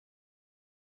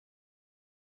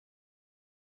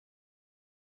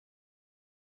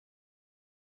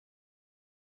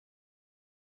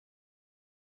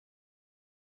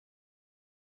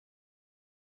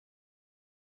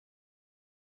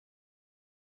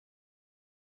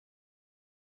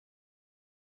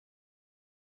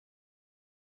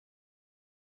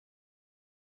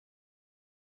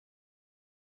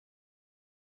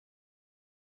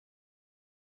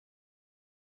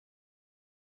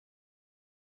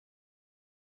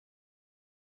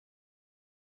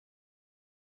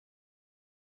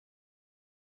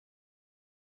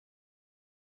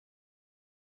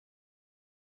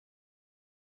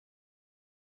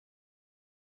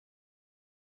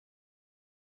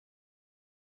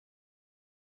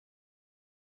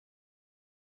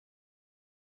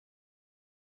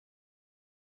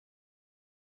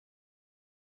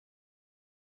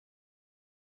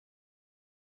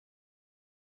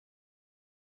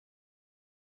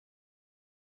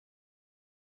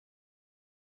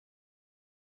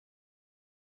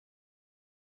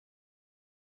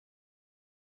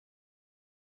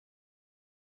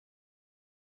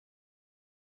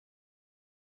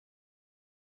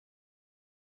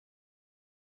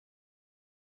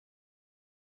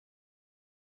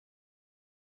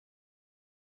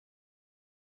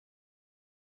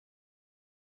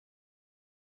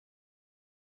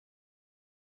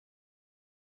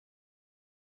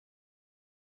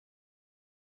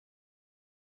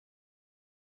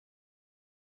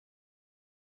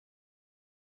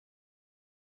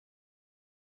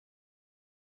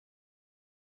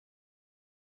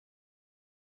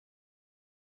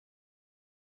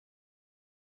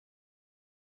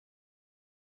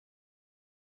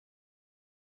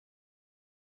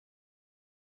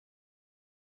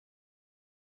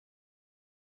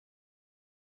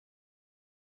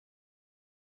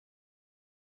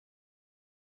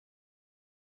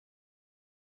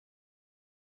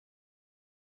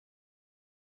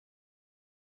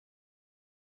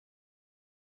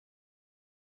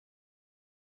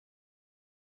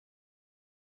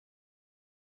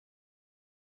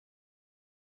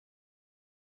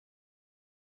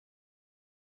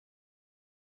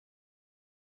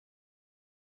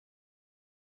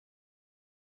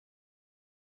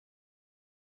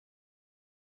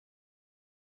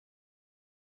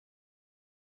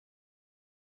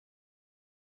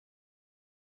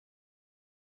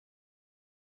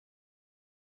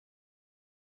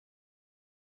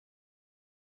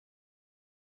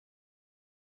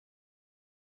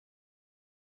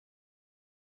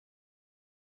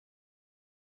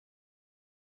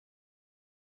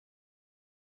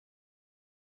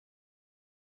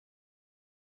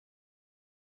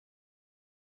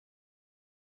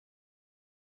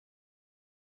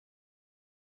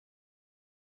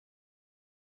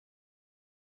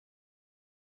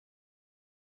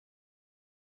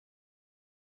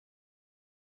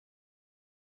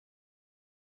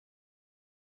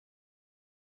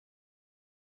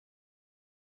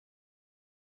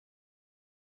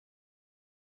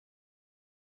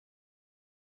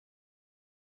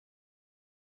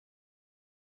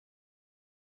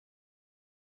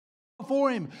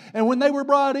before him. And when they were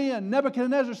brought in,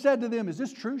 Nebuchadnezzar said to them, "Is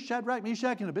this true, Shadrach,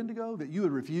 Meshach, and Abednego, that you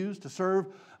would refuse to serve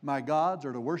my gods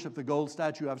or to worship the gold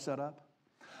statue I've set up?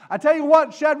 I tell you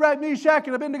what, Shadrach, Meshach,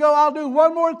 and Abednego, I'm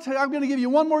going to give you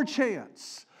one more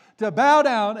chance to bow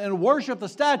down and worship the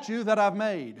statue that I've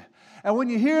made. And when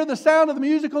you hear the sound of the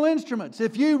musical instruments,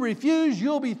 if you refuse,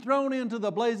 you'll be thrown into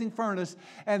the blazing furnace.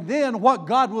 And then what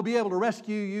God will be able to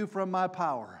rescue you from my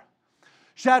power."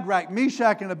 Shadrach,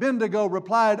 Meshach, and Abednego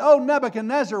replied, "O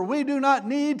Nebuchadnezzar, we do not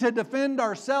need to defend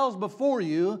ourselves before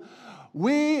you.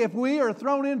 If we are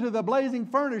thrown into the blazing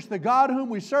furnace, the God whom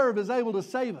we serve is able to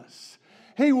save us.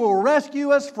 He will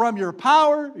rescue us from your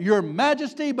power, your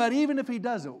majesty, but even if He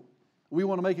doesn't, we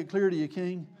want to make it clear to you,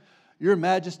 King, your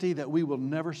majesty, that we will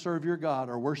never serve your God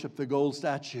or worship the gold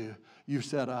statue you've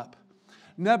set up."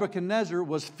 Nebuchadnezzar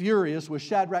was furious with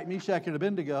Shadrach, Meshach, and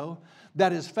Abednego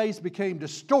that his face became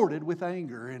distorted with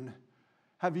anger. And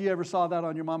have you ever saw that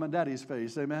on your mom and daddy's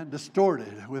face? Amen?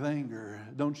 Distorted with anger.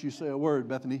 Don't you say a word,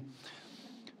 Bethany.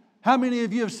 How many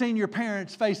of you have seen your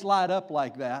parents' face light up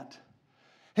like that?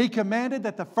 He commanded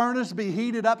that the furnace be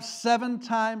heated up 7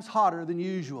 times hotter than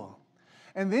usual.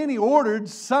 And then he ordered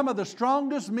some of the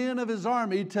strongest men of his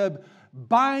army to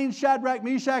bind Shadrach,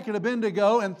 Meshach, and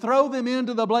Abednego and throw them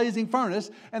into the blazing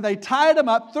furnace. And they tied them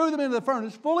up, threw them into the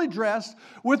furnace, fully dressed,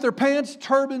 with their pants,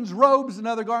 turbans, robes, and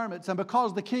other garments. And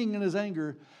because the king in his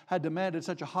anger had demanded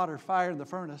such a hotter fire in the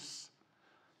furnace,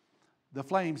 the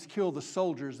flames killed the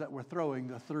soldiers that were throwing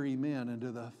the 3 men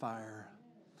into the fire.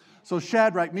 So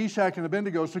Shadrach, Meshach, and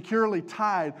Abednego, securely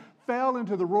tied, fell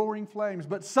into the roaring flames.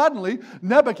 But suddenly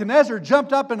Nebuchadnezzar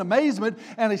jumped up in amazement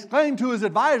and exclaimed to his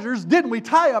advisors, "Didn't we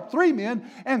tie up 3 men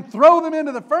and throw them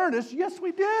into the furnace?" "Yes,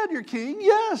 we did, your king.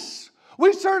 Yes,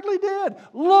 we certainly did."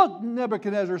 "Look,"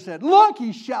 Nebuchadnezzar said. "Look,"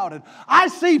 he shouted. "I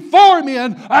see 4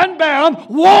 men unbound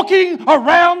walking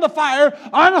around the fire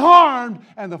unharmed.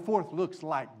 And the 4th looks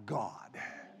like God."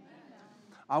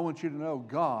 I want you to know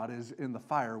God is in the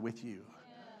fire with you.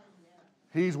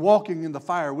 He's walking in the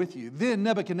fire with you. Then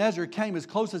Nebuchadnezzar came as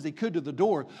close as he could to the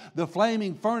door, the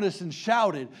flaming furnace, and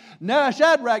shouted, "Now,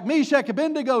 Shadrach, Meshach,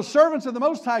 Abednego, servants of the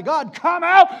Most High God, come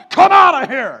out of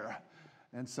here!"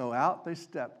 And so out they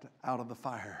stepped out of the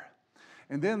fire.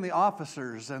 And then the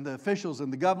officers and the officials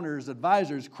and the governor's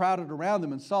advisors crowded around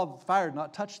them and saw that the fire had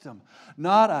not touched them.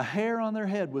 Not a hair on their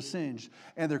head was singed,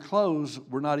 and their clothes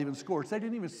were not even scorched. They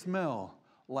didn't even smell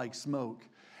like smoke.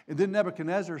 And then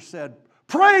Nebuchadnezzar said,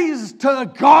 "Praise to the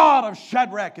God of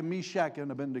Shadrach and Meshach and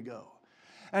Abednego."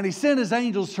 And he sent his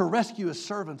angels to rescue his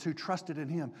servants who trusted in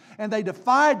him. And they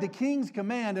defied the king's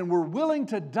command and were willing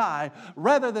to die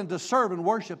rather than to serve and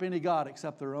worship any god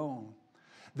except their own.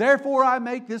 Therefore I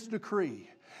make this decree.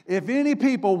 If any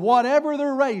people, whatever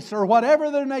their race or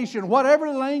whatever their nation, whatever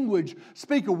language,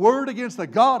 speak a word against the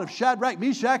God of Shadrach,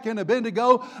 Meshach, and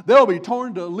Abednego, they'll be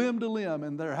torn to limb,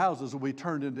 and their houses will be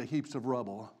turned into heaps of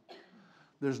rubble.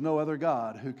 There's no other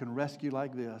God who can rescue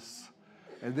like this.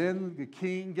 And then the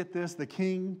king, get this, the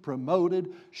king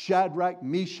promoted Shadrach,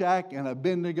 Meshach, and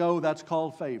Abednego. That's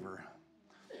called favor.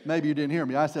 Maybe you didn't hear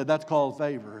me. I said that's called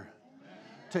favor.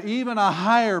 To even a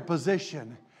higher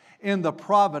position in the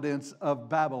providence of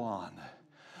Babylon.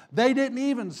 They didn't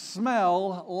even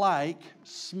smell like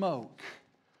smoke.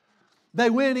 They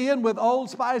went in with Old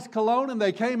Spice cologne and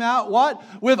they came out what?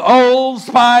 With Old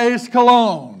Spice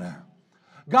cologne.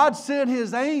 God sent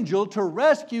His angel to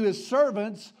rescue His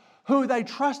servants who they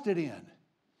trusted in.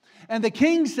 And the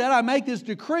king said, I make this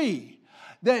decree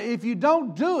that if you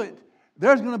don't do it,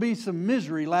 there's going to be some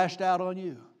misery lashed out on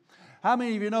you. How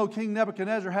many of you know King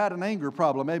Nebuchadnezzar had an anger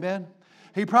problem? Amen?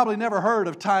 He probably never heard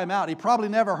of time out. He probably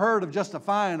never heard of just a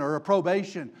fine or a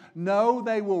probation. No,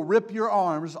 they will rip your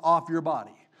arms off your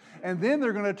body. And then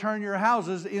they're going to turn your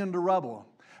houses into rubble.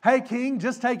 Hey, king,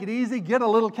 just take it easy. Get a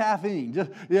little caffeine.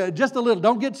 Just a little.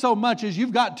 Don't get so much as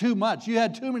you've got too much. You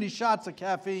had too many shots of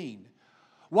caffeine.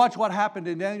 Watch what happened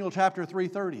in Daniel chapter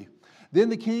 3:30. Then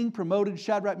the king promoted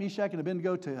Shadrach, Meshach, and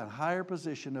Abednego to a higher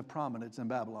position of prominence in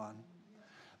Babylon.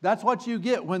 That's what you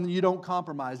get when you don't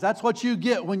compromise. That's what you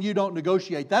get when you don't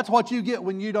negotiate. That's what you get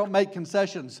when you don't make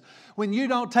concessions. When you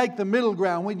don't take the middle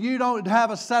ground. When you don't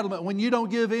have a settlement. When you don't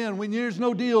give in. When there's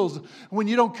no deals. When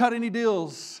you don't cut any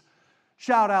deals.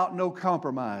 Shout out, no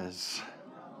compromise.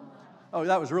 Oh,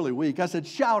 that was really weak. I said,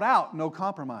 shout out, no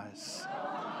compromise.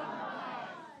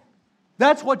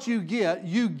 That's what you get.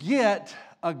 You get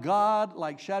a God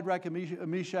like Shadrach and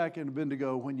Meshach and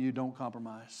Abednego when you don't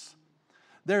compromise.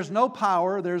 There's no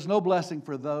power, there's no blessing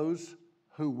for those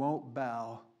who won't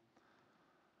bow.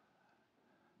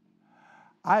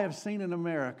 I have seen in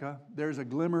America, there's a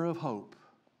glimmer of hope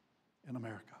in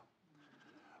America.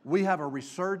 we have a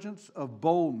resurgence of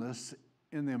boldness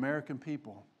in the American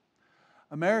people.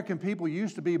 American people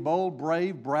used to be bold,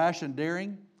 brave, brash, and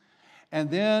daring. And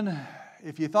then,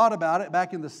 if you thought about it,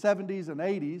 back in the 70s and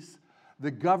 80s,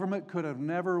 the government could have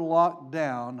never locked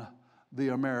down the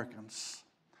Americans.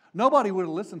 Nobody would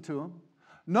have listened to them.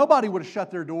 Nobody would have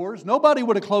shut their doors. Nobody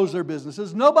would have closed their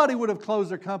businesses. Nobody would have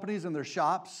closed their companies and their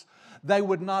shops. They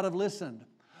would not have listened.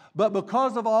 But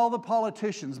because of all the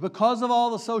politicians, because of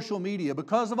all the social media,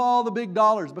 because of all the big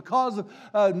dollars, because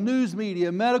of news media,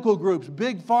 medical groups,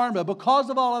 big pharma, because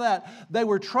of all of that, they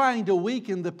were trying to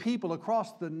weaken the people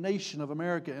across the nation of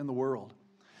America and the world.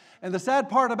 And the sad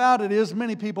part about it is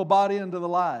many people bought into the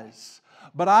lies.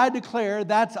 But I declare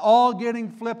that's all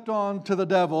getting flipped on to the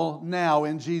devil now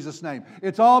in Jesus' name.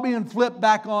 It's all being flipped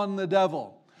back on the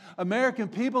devil. American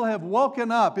people have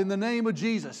woken up in the name of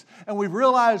Jesus, and we've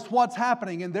realized what's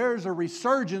happening, and there's a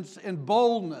resurgence in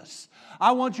boldness.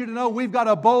 I want you to know we've got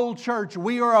a bold church.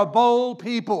 We are a bold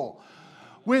people.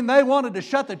 When they wanted to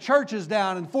shut the churches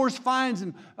down and force fines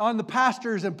on the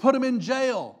pastors and put them in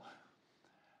jail,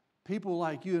 people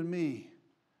like you and me,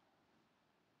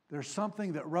 there's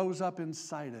something that rose up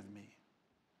inside of me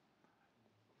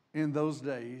in those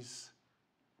days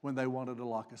when they wanted to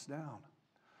lock us down.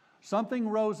 Something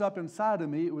rose up inside of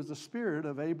me. It was the spirit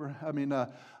of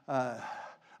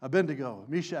Abednego,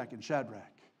 Meshach, and Shadrach.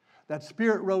 That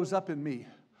spirit rose up in me.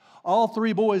 All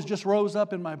three boys just rose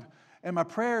up in my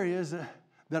prayer is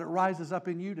that it rises up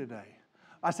in you today.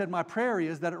 I said, my prayer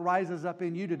is that it rises up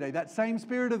in you today. That same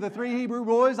spirit of the three Hebrew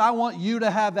boys, I want you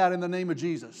to have that in the name of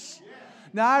Jesus.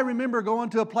 Now, I remember going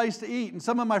to a place to eat, and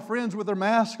some of my friends with their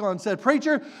masks on said,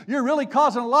 "Preacher, you're really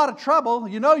causing a lot of trouble.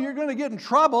 You know you're going to get in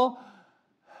trouble.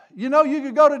 You know you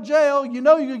could go to jail. You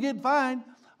know you could get fined."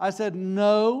 I said,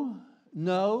 no.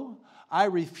 I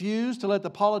refuse to let the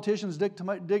politicians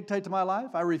dictate to my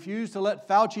life. I refuse to let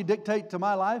Fauci dictate to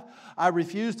my life. I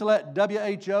refuse to let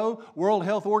WHO, World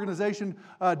Health Organization,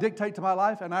 dictate to my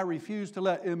life. And I refuse to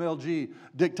let MLG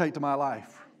dictate to my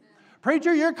life.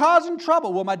 "Preacher, you're causing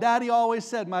trouble." Well, my daddy always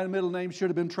said my middle name should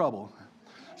have been Trouble.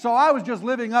 So I was just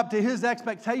living up to his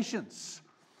expectations.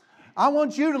 I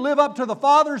want you to live up to the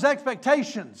Father's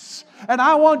expectations. And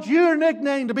I want your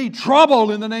nickname to be Trouble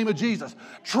in the name of Jesus.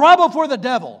 Trouble for the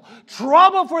devil.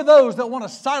 Trouble for those that want to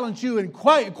silence you and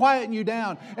quieten you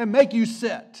down and make you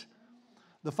sit.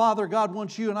 The Father God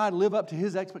wants you and I to live up to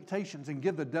His expectations and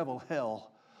give the devil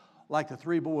hell like the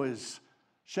three boys,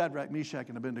 Shadrach, Meshach,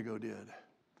 and Abednego did.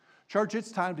 Church,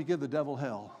 it's time to give the devil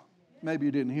hell. Maybe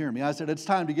you didn't hear me. I said it's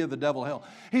time to give the devil hell.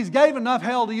 He's gave enough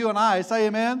hell to you and I. Say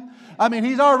amen. I mean,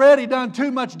 he's already done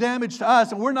too much damage to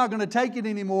us, and we're not going to take it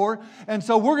anymore. And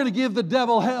so we're going to give the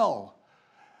devil hell.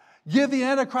 Give the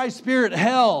Antichrist spirit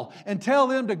hell and tell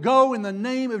them to go in the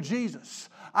name of Jesus.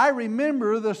 I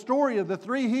remember the story of the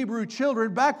three Hebrew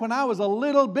children back when I was a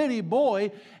little bitty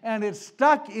boy, and it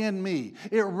stuck in me.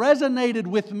 It resonated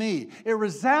with me. It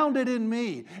resounded in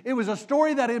me. It was a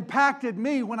story that impacted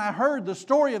me when I heard the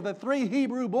story of the three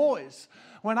Hebrew boys.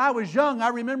 When I was young, I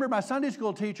remember my Sunday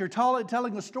school teacher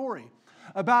telling a story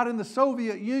about in the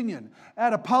Soviet Union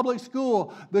at a public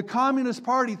school, the Communist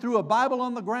Party threw a Bible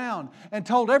on the ground and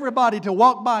told everybody to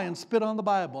walk by and spit on the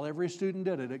Bible. Every student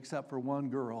did it except for one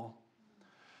girl.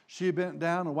 She bent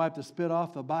down and wiped the spit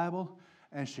off the Bible,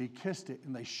 and she kissed it,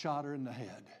 and they shot her in the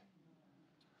head.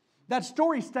 That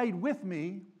story stayed with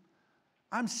me.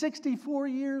 I'm 64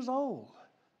 years old.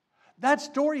 That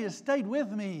story has stayed with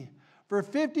me for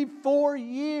 54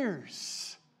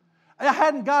 years. I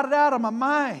hadn't got it out of my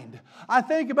mind. I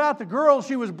think about the girl.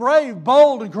 She was brave,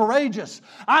 bold, and courageous.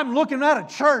 I'm looking at a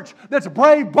church that's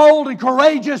brave, bold, and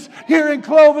courageous here in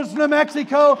Clovis, New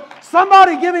Mexico.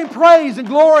 Somebody give Him praise and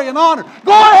glory and honor.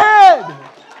 Go ahead!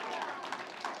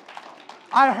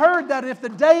 I heard that if the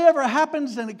day ever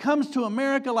happens and it comes to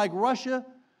America like Russia,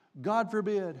 God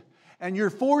forbid, and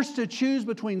you're forced to choose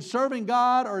between serving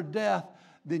God or death,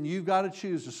 then you've got to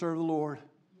choose to serve the Lord.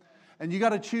 And you got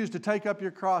to choose to take up your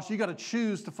cross. You got to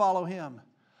choose to follow Him.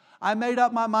 I made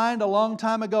up my mind a long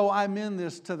time ago, I'm in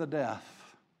this to the death.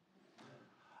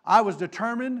 I was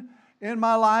determined in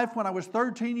my life when I was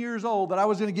 13 years old that I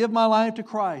was going to give my life to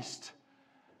Christ.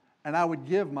 And I would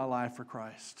give my life for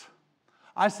Christ.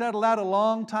 I settled out a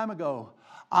long time ago.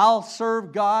 I'll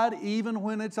serve God even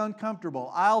when it's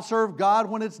uncomfortable. I'll serve God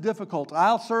when it's difficult.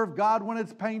 I'll serve God when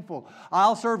it's painful.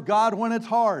 I'll serve God when it's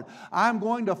hard. I'm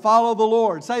going to follow the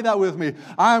Lord. Say that with me.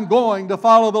 I'm going to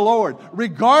follow the Lord,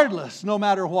 regardless, no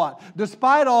matter what.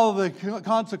 Despite all the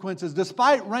consequences,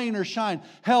 despite rain or shine,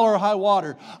 hell or high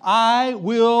water, I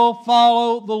will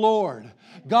follow the Lord.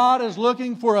 God is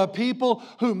looking for a people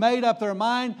who made up their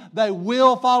mind they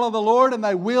will follow the Lord and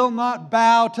they will not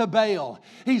bow to Baal.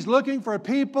 He's looking for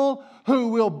people who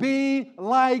will be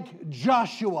like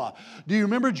Joshua. Do you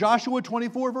remember Joshua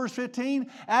 24 verse 15?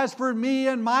 As for me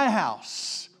and my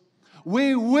house,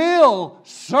 we will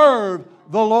serve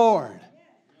the Lord.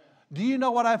 Do you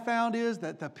know what I found is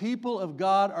that the people of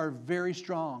God are very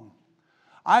strong.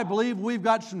 I believe we've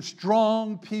got some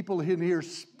strong people in here,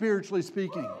 spiritually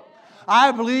speaking.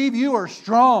 I believe you are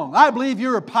strong. I believe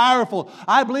you're powerful.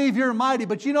 I believe you're mighty.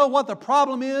 But you know what the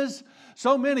problem is?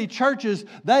 So many churches,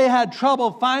 they had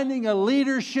trouble finding a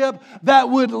leadership that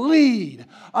would lead.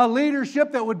 A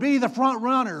leadership that would be the front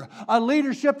runner. A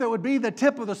leadership that would be the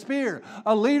tip of the spear.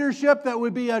 A leadership that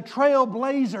would be a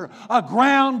trailblazer, a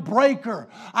groundbreaker.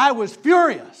 I was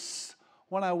furious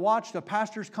when I watched a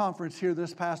pastor's conference here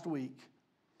this past week.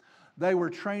 They were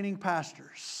training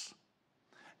pastors.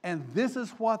 And this is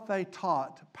what they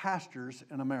taught pastors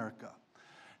in America.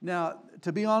 Now,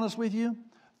 to be honest with you,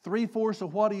 3/4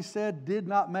 of what he said did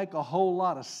not make a whole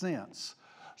lot of sense.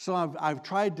 So I've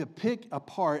tried to pick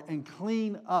apart and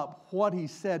clean up what he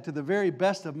said to the very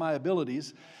best of my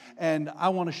abilities. And I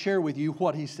want to share with you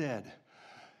what he said.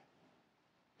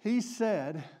 He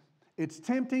said, it's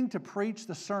tempting to preach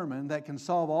the sermon that can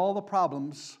solve all the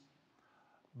problems,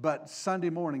 but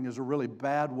Sunday morning is a really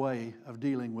bad way of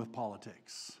dealing with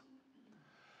politics.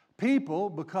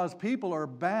 Because people are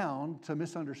bound to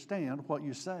misunderstand what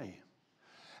you say.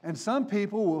 And some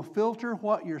people will filter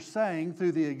what you're saying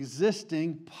through the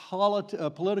existing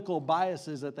political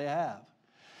biases that they have.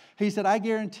 He said, I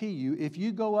guarantee you, if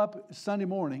you go up Sunday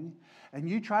morning and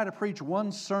you try to preach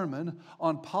one sermon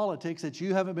on politics that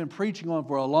you haven't been preaching on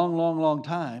for a long, long, long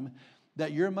time,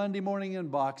 that your Monday morning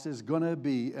inbox is going to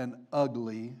be an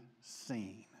ugly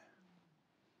scene.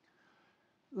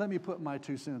 Let me put my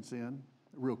 2 cents in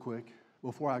real quick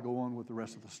before I go on with the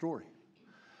rest of the story.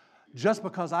 Just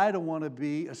because I don't want to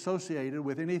be associated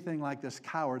with anything like this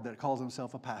coward that calls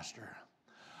himself a pastor.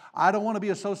 I don't want to be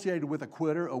associated with a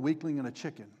quitter, a weakling, and a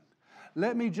chicken.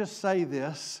 Let me just say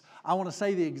this. I want to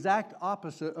say the exact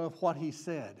opposite of what he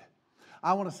said.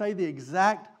 I want to say the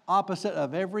exact opposite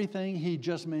of everything he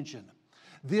just mentioned.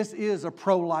 This is a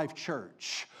pro-life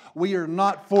church. We are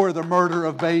not for the murder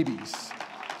of babies.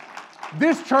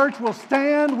 This church will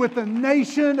stand with the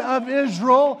nation of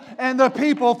Israel and the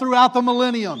people throughout the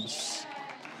millenniums.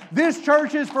 This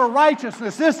church is for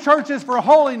righteousness. This church is for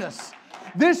holiness.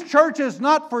 This church is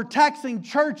not for taxing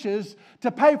churches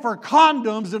to pay for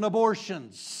condoms and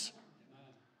abortions.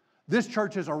 This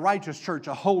church is a righteous church,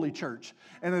 a holy church,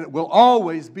 and it will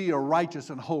always be a righteous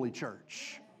and holy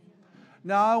church.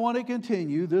 Now I want to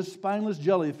continue this spineless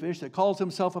jellyfish that calls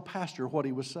himself a pastor, what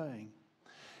he was saying.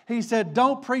 He said,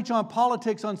 don't preach on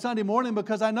politics on Sunday morning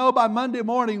because I know by Monday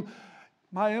morning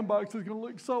my inbox is going to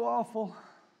look so awful.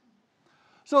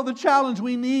 So the challenge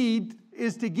we need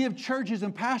is to give churches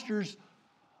and pastors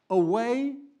a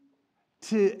way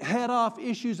to head off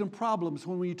issues and problems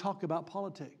when we talk about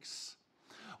politics.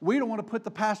 We don't want to put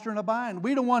the pastor in a bind.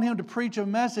 We don't want him to preach a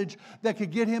message that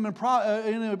could get him in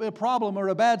a problem or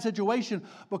a bad situation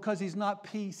because he's not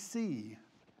PC.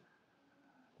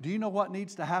 Do you know what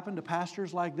needs to happen to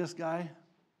pastors like this guy?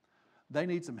 They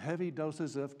need some heavy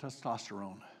doses of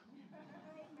testosterone.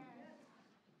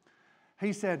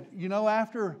 He said, you know,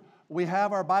 after we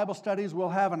have our Bible studies, we'll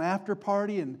have an after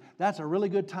party, and that's a really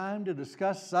good time to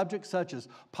discuss subjects such as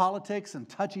politics and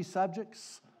touchy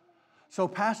subjects. So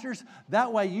pastors,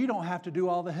 that way you don't have to do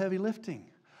all the heavy lifting.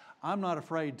 I'm not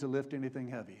afraid to lift anything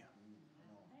heavy.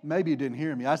 Maybe you didn't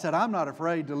hear me. I said, I'm not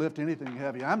afraid to lift anything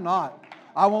heavy. I'm not.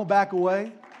 I won't back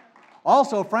away.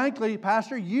 Also, frankly,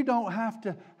 Pastor, you don't have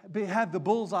to have the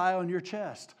bullseye on your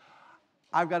chest.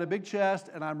 I've got a big chest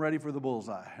and I'm ready for the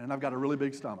bullseye. And I've got a really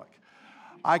big stomach.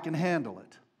 I can handle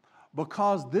it.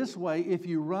 Because this way, if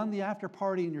you run the after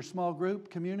party in your small group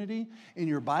community, in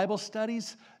your Bible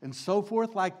studies, and so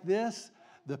forth like this,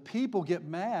 the people get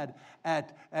mad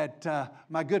at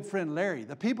my good friend Larry.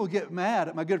 The people get mad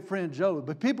at my good friend Joe.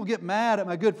 The people get mad at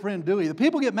my good friend Dewey. The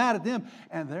people get mad at them,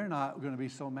 and they're not going to be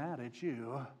so mad at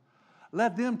you.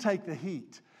 Let them take the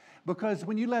heat. Because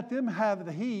when you let them have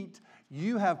the heat,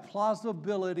 you have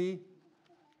plausibility,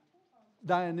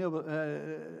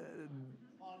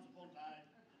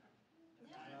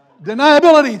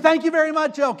 deniability. Thank you very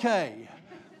much, okay.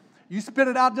 You spit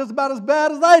it out just about as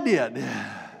bad as I did.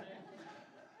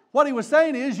 What he was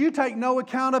saying is you take no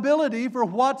accountability for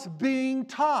what's being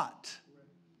taught.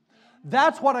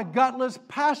 That's what a gutless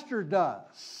pastor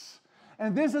does.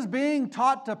 And this is being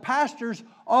taught to pastors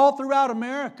all throughout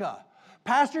America.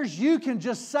 Pastors, you can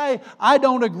just say, I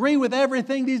don't agree with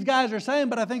everything these guys are saying,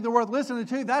 but I think they're worth listening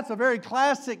to. That's a very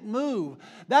classic move.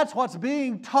 That's what's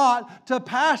being taught to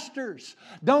pastors.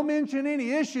 Don't mention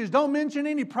any issues. Don't mention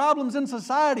any problems in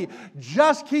society.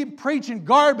 Just keep preaching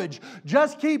garbage.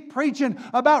 Just keep preaching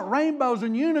about rainbows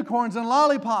and unicorns and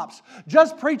lollipops.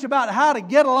 Just preach about how to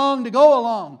get along to go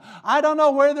along. I don't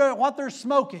know what they're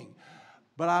smoking,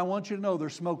 but I want you to know they're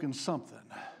smoking something.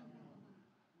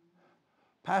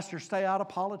 Pastors, stay out of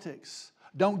politics.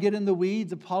 Don't get in the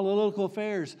weeds of political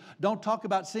affairs. Don't talk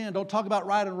about sin. Don't talk about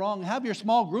right and wrong. Have your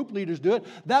small group leaders do it.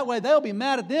 That way they'll be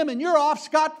mad at them and you're off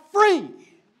scot-free.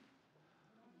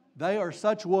 They are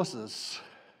such wusses.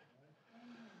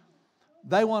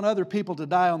 They want other people to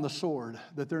die on the sword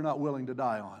that they're not willing to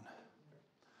die on.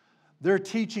 They're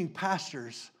teaching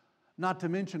pastors not to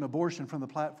mention abortion from the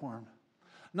platform.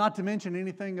 Not to mention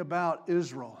anything about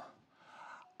Israel.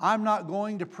 I'm not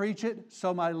going to preach it,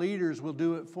 so my leaders will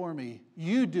do it for me.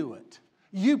 You do it.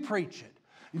 You preach it.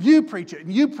 You preach it,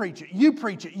 and you preach it. You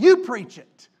preach it. You preach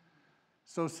it.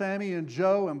 So Sammy and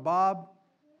Joe and Bob,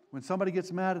 when somebody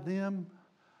gets mad at them,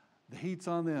 the heat's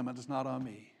on them and it's not on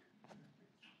me.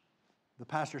 The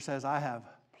pastor says, I have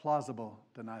plausible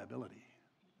deniability.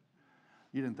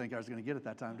 You didn't think I was going to get it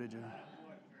that time, did you?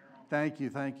 Thank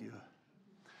you, thank you.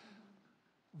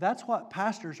 That's what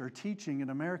pastors are teaching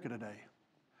in America today.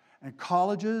 And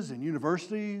colleges and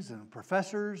universities and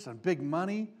professors and big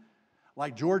money,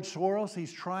 like George Soros,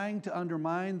 he's trying to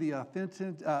undermine the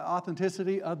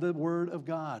authenticity of the Word of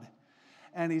God.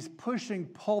 And he's pushing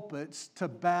pulpits to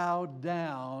bow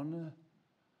down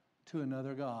to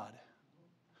another God.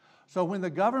 So when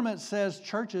the government says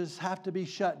churches have to be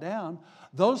shut down,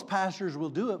 those pastors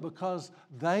will do it because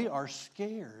they are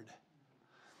scared.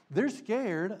 They're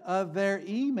scared of their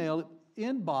email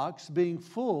inbox being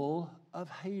full of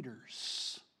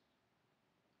haters.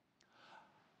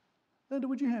 Linda,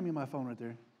 would you hand me my phone right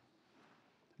there?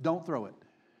 Don't throw it.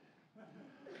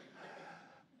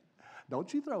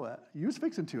 Don't you throw it. You was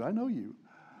fixing to. I know you.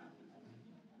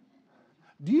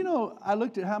 Do you know, I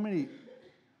looked at how many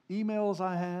emails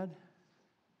I had.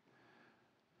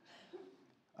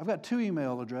 I've got 2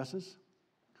 email addresses.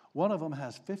 One of them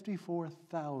has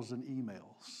 54,000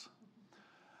 emails.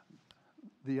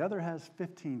 The other has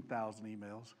 15,000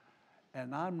 emails.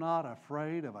 And I'm not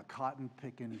afraid of a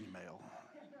cotton-picking email.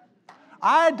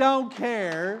 I don't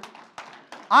care.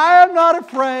 I am not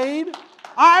afraid.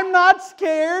 I'm not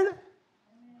scared.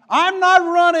 I'm not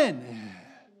running.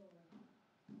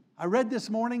 I read this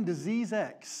morning, Disease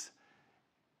X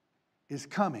is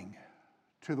coming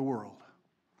to the world.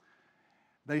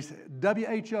 They say,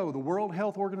 WHO, the World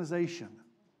Health Organization,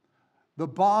 the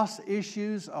boss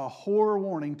issues a horror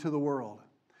warning to the world.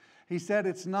 He said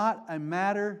it's not a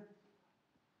matter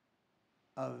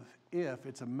of if,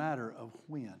 it's a matter of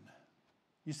when.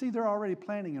 You see, they're already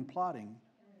planning and plotting.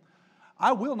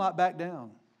 I will not back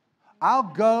down. I'll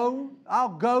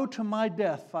go to my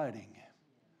death fighting.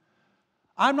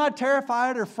 I'm not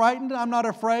terrified or frightened. I'm not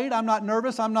afraid. I'm not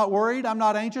nervous. I'm not worried. I'm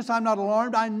not anxious. I'm not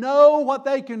alarmed. I know what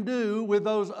they can do with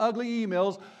those ugly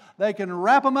emails. They can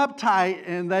wrap them up tight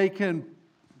and they can,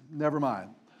 never mind.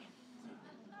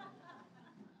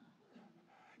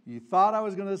 You thought I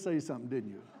was going to say something, didn't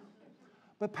you?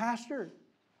 But Pastor,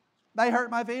 they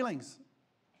hurt my feelings.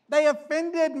 They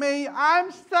offended me.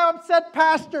 I'm so upset,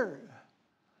 Pastor.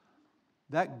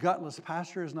 That gutless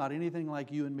pastor is not anything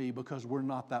like you and me because we're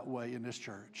not that way in this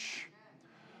church.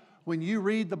 When you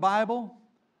read the Bible,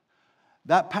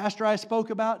 that pastor I spoke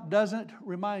about doesn't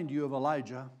remind you of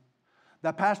Elijah.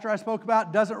 That pastor I spoke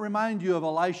about doesn't remind you of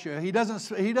Elisha. He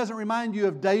doesn't remind you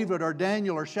of David or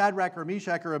Daniel or Shadrach or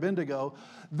Meshach or Abednego.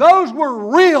 Those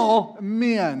were real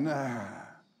men.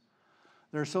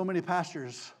 There are so many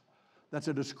pastors that's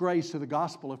a disgrace to the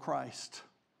gospel of Christ.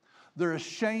 They're a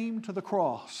shame to the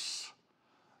cross.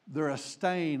 They're a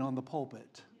stain on the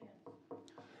pulpit.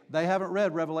 They haven't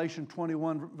read Revelation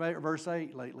 21 verse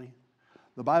 8 lately.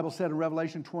 The Bible said in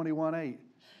Revelation 21:8,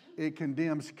 it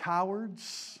condemns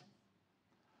cowards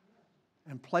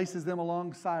and places them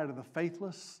alongside of the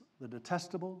faithless, the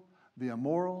detestable, the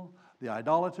immoral, the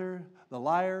idolater, the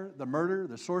liar, the murderer,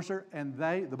 the sorcerer, and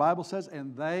the Bible says,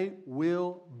 and they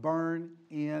will burn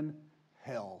in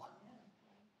hell.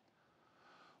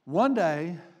 One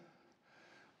day,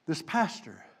 this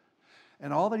pastor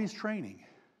and all that he's training,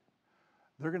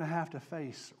 they're going to have to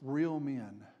face real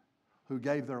men who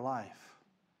gave their life.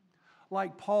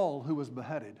 Like Paul, who was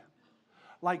beheaded.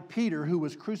 Like Peter, who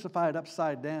was crucified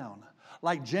upside down.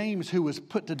 Like James, who was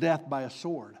put to death by a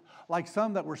sword. Like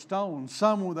some that were stoned.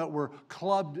 Some that were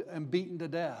clubbed and beaten to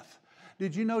death.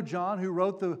 Did you know John, who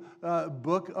wrote the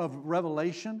book of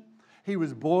Revelation, He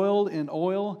was boiled in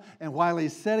oil, and while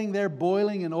he's sitting there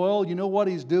boiling in oil, you know what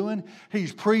he's doing?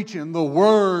 He's preaching the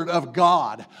Word of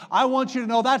God. I want you to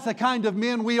know that's the kind of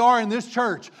men we are in this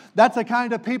church. That's the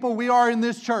kind of people we are in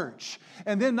this church.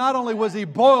 And then not only was he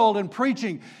boiled and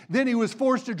preaching, then he was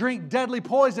forced to drink deadly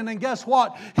poison, and guess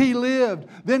what? He lived.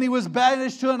 Then he was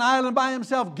banished to an island by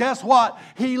himself. Guess what?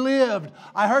 He lived.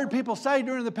 I heard people say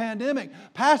during the pandemic,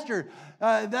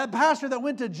 that pastor that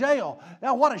went to jail,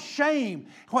 now what a shame.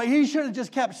 He should have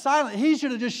just kept silent. He should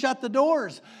have just shut the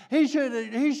doors. He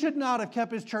should not have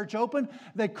kept his church open.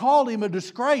 They called him a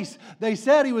disgrace. They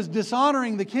said he was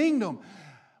dishonoring the kingdom.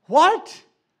 What?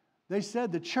 They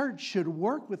said the church should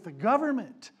work with the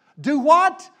government. Do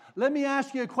what? Let me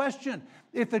ask you a question.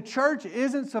 If the church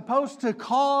isn't supposed to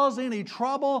cause any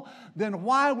trouble, then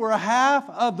why were half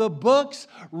of the books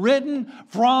written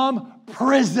from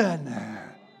prison?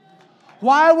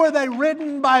 Why were they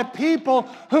written by people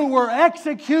who were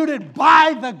executed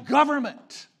by the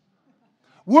government?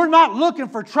 We're not looking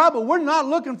for trouble. We're not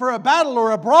looking for a battle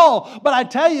or a brawl. But I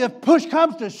tell you, if push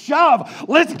comes to shove,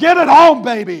 let's get it on,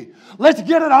 baby. Let's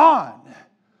get it on.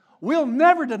 We'll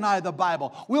never deny the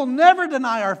Bible. We'll never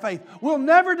deny our faith. We'll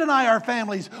never deny our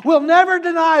families. We'll never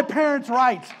deny parents'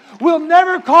 rights. We'll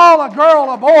never call a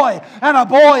girl a boy and a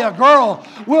boy a girl.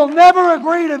 We'll never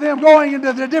agree to them going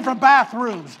into the different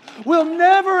bathrooms. We'll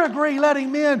never agree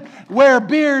letting men wear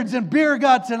beards and beer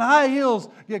guts and high heels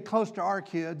get close to our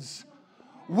kids.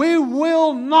 We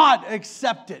will not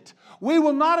accept it. We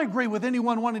will not agree with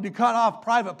anyone wanting to cut off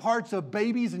private parts of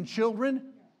babies and children.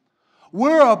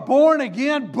 We're a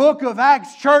born-again Book of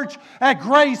Acts church at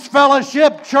Grace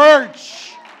Fellowship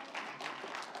Church.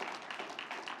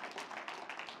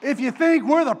 If you think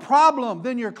we're the problem,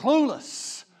 then you're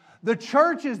clueless. The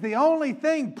church is the only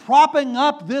thing propping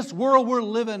up this world we're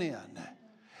living in.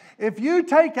 If you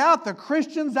take out the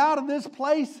Christians out of this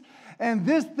place, and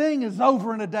this thing is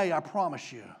over in a day, I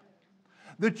promise you.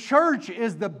 The church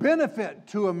is the benefit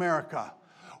to America.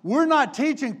 We're not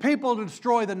teaching people to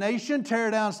destroy the nation,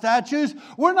 tear down statues.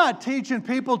 We're not teaching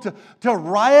people to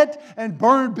riot and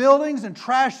burn buildings and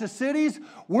trash the cities.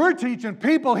 We're teaching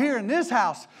people here in this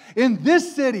house, in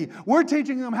this city, we're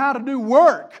teaching them how to do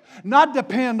work, not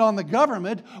depend on the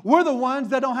government. We're the ones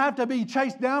that don't have to be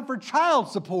chased down for child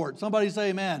support. Somebody say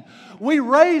amen. We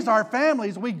raise our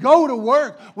families. We go to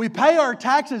work. We pay our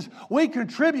taxes. We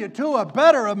contribute to a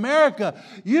better America.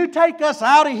 You take us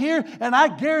out of here, and I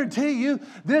guarantee you,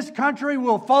 this country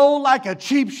will fold like a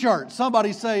cheap shirt.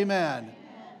 Somebody say amen.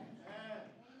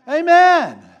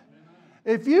 Amen.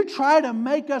 If you try to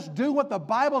make us do what the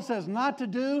Bible says not to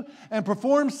do and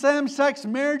perform same-sex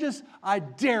marriages, I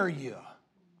dare you.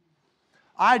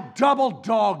 I double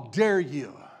dog dare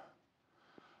you.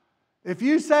 If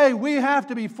you say we have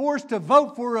to be forced to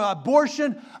vote for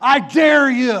abortion, I dare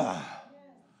you.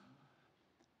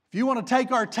 If you want to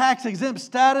take our tax-exempt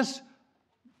status,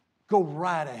 go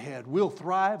right ahead. We'll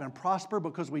thrive and prosper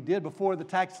because we did before the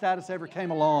tax status ever came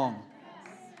along.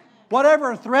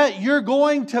 Whatever threat you're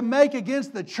going to make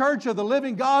against the church of the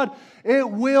living God, it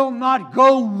will not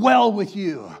go well with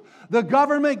you. The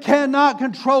government cannot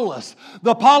control us.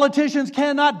 The politicians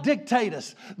cannot dictate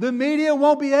us. The media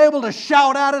won't be able to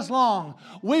shout at us long.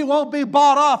 We won't be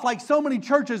bought off like so many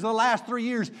churches the last 3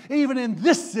 years, even in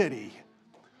this city.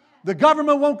 The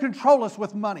government won't control us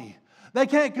with money. They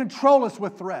can't control us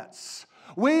with threats.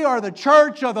 We are the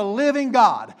church of the living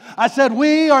God. I said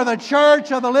we are the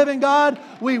church of the living God.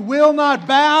 We will not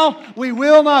bow. We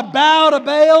will not bow to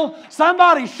Baal.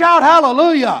 Somebody shout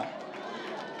hallelujah.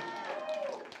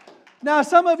 Now,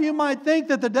 some of you might think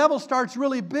that the devil starts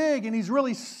really big and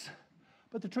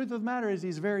but the truth of the matter is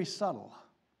he's very subtle.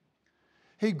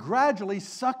 He gradually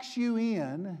sucks you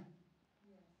in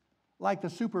like the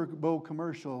Super Bowl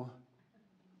commercial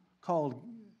called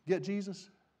Get Jesus.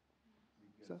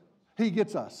 He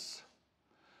gets us.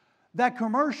 That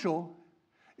commercial,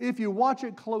 if you watch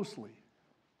it closely,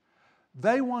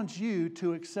 they want you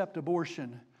to accept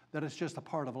abortion, that it's just a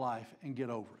part of life, and get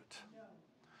over it.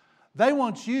 They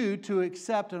want you to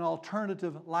accept an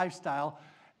alternative lifestyle,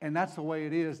 and that's the way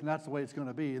it is, and that's the way it's going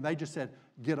to be. And they just said,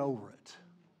 get over it.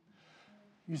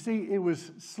 You see, it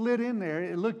was slid in there.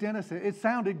 It looked innocent. It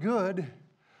sounded good,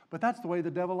 but that's the way the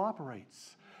devil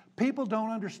operates. People don't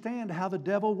understand how the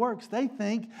devil works. They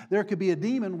think there could be a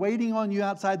demon waiting on you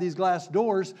outside these glass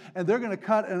doors, and they're going to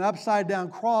cut an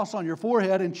upside-down cross on your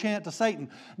forehead and chant to Satan.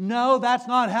 No, that's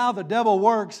not how the devil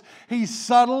works. He's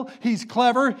subtle, he's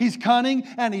clever, he's cunning,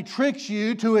 and he tricks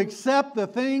you to accept the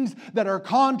things that are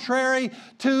contrary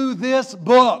to this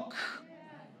book.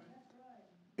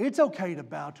 It's okay to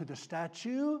bow to the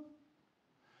statue.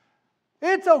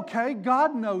 It's okay.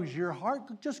 God knows your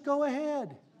heart. Just go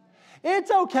ahead.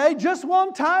 It's okay. Just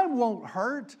one time won't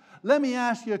hurt. Let me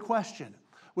ask you a question.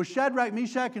 Was Shadrach,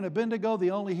 Meshach, and Abednego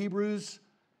the only Hebrews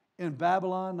in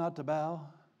Babylon not to bow?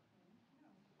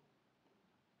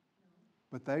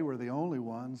 But they were the only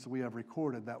ones we have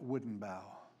recorded that wouldn't bow.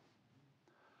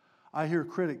 I hear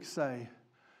critics say,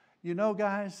 you know,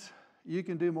 guys, you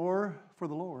can do more for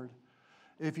the Lord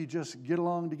if you just get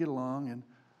along to get along and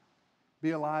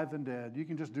be alive than dead. You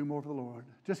can just do more for the Lord.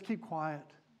 Just keep quiet.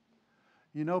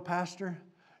 You know, Pastor,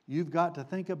 you've got to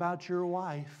think about your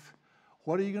wife.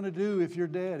 What are you going to do if you're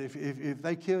dead? If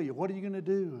they kill you, what are you going to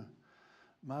do?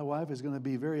 My wife is going to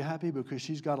be very happy because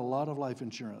she's got a lot of life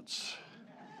insurance.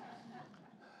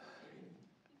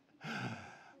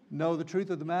 No, the truth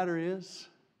of the matter is,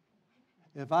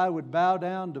 if I would bow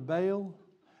down to Baal,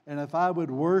 and if I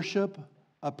would worship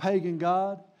a pagan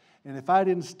god, and if I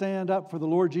didn't stand up for the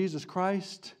Lord Jesus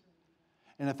Christ,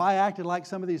 and if I acted like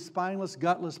some of these spineless,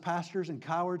 gutless pastors and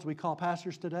cowards we call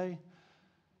pastors today,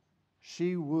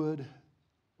 she would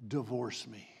divorce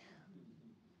me.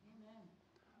 Amen.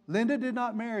 Linda did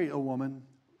not marry a woman.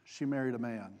 She married a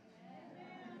man.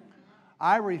 Amen.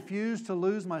 I refuse to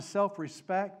lose my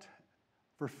self-respect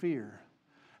for fear.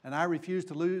 And I refuse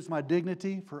to lose my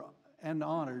dignity and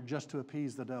honor just to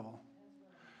appease the devil.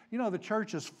 You know, the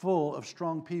church is full of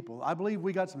strong people. I believe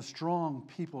we got some strong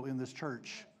people in this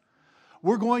church.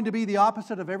 We're going to be the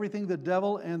opposite of everything the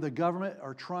devil and the government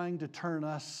are trying to turn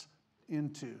us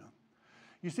into.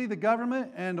 You see, the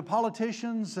government and the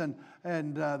politicians and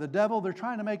the devil, they're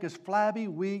trying to make us flabby,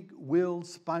 weak-willed,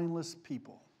 spineless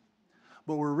people.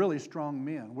 But we're really strong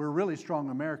men. We're really strong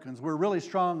Americans. We're really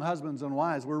strong husbands and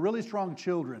wives. We're really strong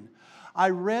children. I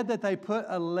read that they put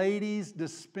a ladies'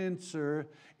 dispenser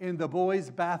in the boys'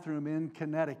 bathroom in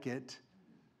Connecticut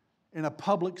in a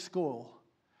public school.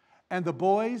 And the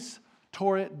boys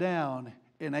tore it down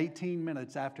in 18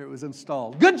 minutes after it was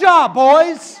installed. Good job,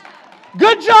 boys!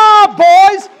 Good job,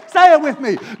 boys! Say it with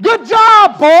me. Good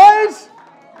job, boys!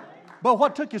 But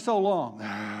what took you so long?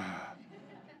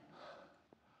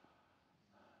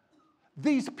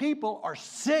 These people are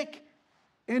sick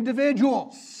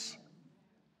individuals.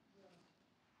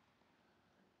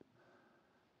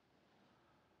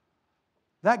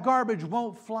 That garbage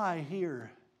won't fly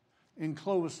here in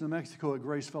Clovis, New Mexico at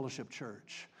Grace Fellowship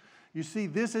Church. You see,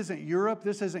 this isn't Europe,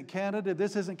 this isn't Canada,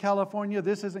 this isn't California,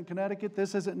 this isn't Connecticut,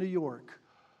 this isn't New York.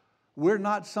 We're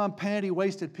not some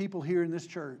panty-waisted people here in this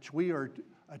church. We are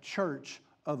a church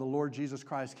of the Lord Jesus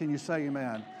Christ. Can you say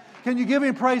amen? Can you give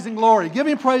Him praise and glory? Give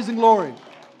Him praise and glory.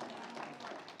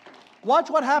 Watch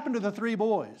what happened to the three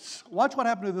boys. Watch what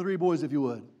happened to the three boys, if you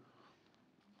would.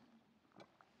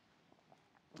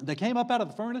 They came up out of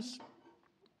the furnace,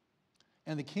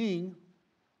 and the king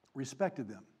respected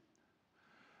them.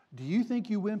 Do you think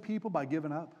you win people by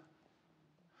giving up?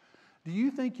 Do you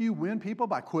think you win people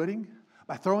by quitting?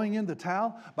 By throwing in the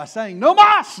towel? By saying, no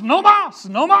más, no más,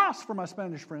 no más for my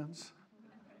Spanish friends?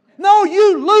 No,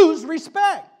 you lose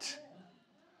respect.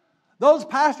 Those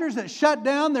pastors that shut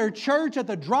down their church at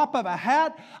the drop of a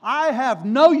hat, I have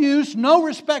no use, no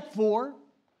respect for.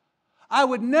 I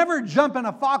would never jump in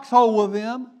a foxhole with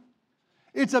them.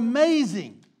 It's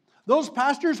amazing. Those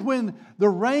pastors, when the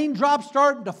raindrops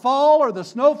start to fall or the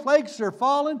snowflakes are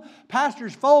falling,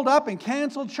 pastors fold up and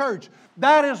cancel church.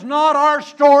 That is not our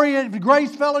story at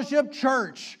Grace Fellowship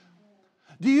Church.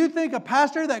 Do you think a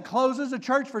pastor that closes a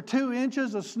church for 2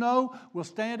 inches of snow will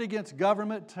stand against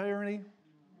government tyranny?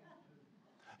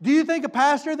 Do you think a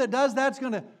pastor that does that's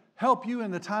going to help you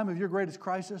in the time of your greatest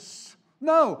crisis?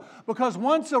 No, because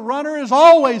once a runner is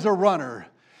always a runner.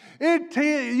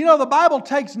 The Bible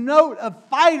takes note of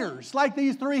fighters like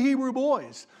these three Hebrew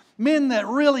boys. Men that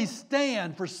really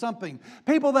stand for something.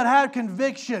 People that have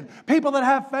conviction. People that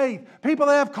have faith. People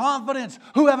that have confidence.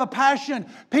 Who have a passion.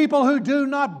 People who do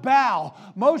not bow.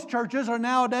 Most churches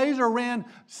nowadays are ran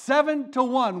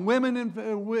 7-1. Women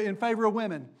in favor of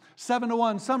women.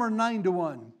 7-1. Some are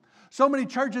 9-1. So many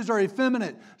churches are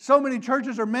effeminate. So many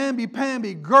churches are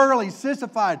mamby-pamby, girly,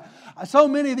 sissified. So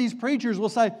many of these preachers will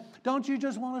say, don't you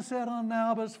just want to sit on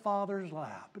Nalba's father's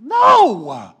lap?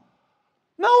 No!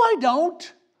 No, I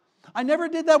don't. I never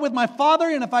did that with my father,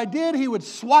 and if I did, he would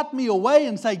swat me away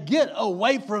and say, get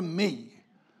away from me.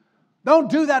 Don't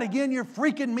do that again, you're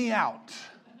freaking me out.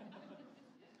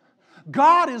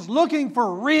 God is looking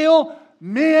for real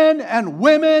men and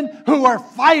women who are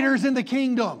fighters in the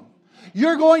kingdom.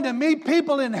 You're going to meet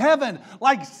people in heaven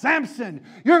like Samson.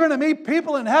 You're going to meet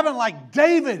people in heaven like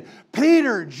David,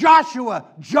 Peter, Joshua,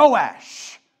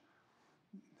 Joash.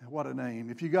 What a name.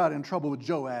 If you got in trouble with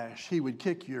Joash, he would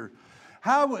kick your...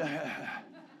 How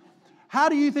How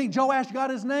do you think Joash got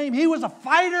his name? He was a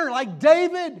fighter like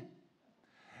David.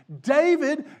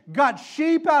 David got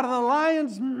sheep out of the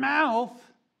lion's mouth,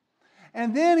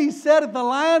 and then he said if the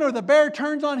lion or the bear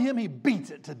turns on him, he beats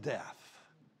it to death.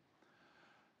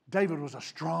 David was a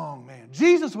strong man.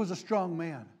 Jesus was a strong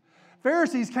man.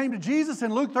 Pharisees came to Jesus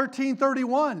in Luke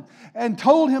 13:31 and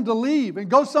told him to leave and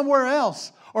go somewhere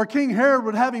else, or King Herod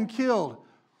would have him killed.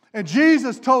 And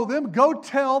Jesus told them, go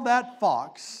tell that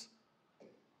fox,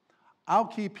 I'll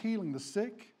keep healing the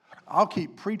sick, I'll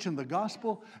keep preaching the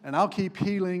gospel, and I'll keep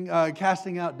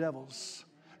casting out devils.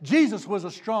 Jesus was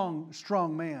a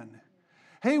strong man.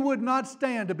 He would not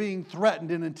stand to being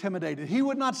threatened and intimidated. He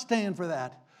would not stand for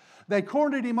that. They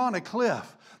cornered him on a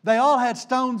cliff. They all had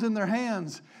stones in their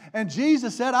hands. And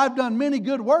Jesus said, I've done many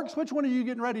good works. Which one are you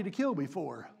getting ready to kill me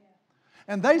for?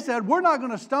 And they said, we're not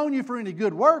going to stone you for any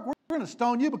good work. We're going to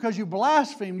stone you because you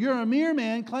blasphemed. You're a mere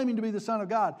man claiming to be the Son of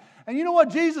God. And you know what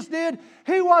Jesus did?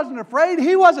 He wasn't afraid.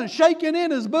 He wasn't shaking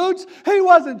in his boots. He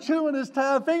wasn't chewing his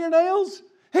fingernails.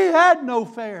 He had no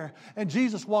fear. And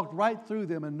Jesus walked right through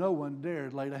them, and no one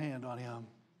dared lay a hand on him.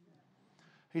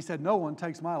 He said, no one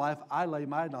takes my life. I lay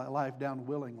my life down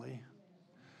willingly.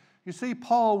 You see,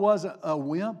 Paul wasn't a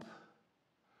wimp.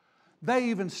 They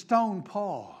even stoned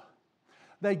Paul.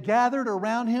 They gathered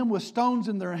around him with stones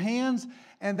in their hands,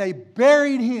 and they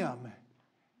buried him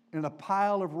in a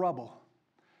pile of rubble.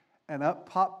 And up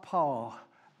popped Paul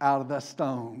out of the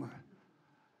stone.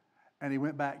 And he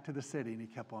went back to the city, and he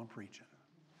kept on preaching.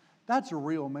 That's a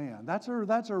real man. That's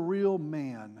a real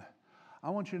man. I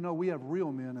want you to know we have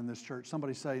real men in this church.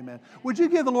 Somebody say amen. Would you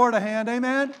give the Lord a hand?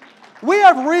 Amen. We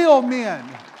have real men.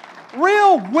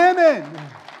 Real women.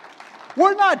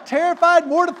 We're not terrified,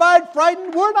 mortified,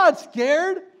 frightened. We're not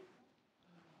scared.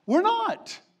 We're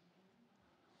not.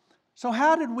 So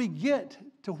how did we get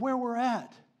to where we're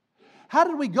at? How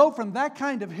did we go from that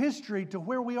kind of history to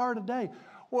where we are today?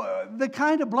 Well, the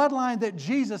kind of bloodline that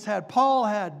Jesus had, Paul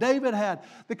had, David had,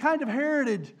 the kind of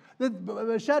heritage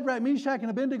that Shadrach, Meshach, and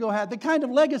Abednego had, the kind of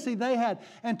legacy they had.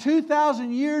 And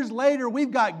 2,000 years later,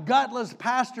 we've got gutless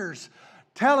pastors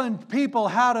telling people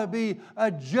how to be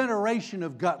a generation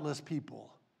of gutless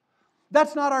people.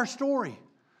 That's not our story.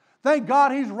 Thank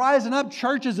God He's rising up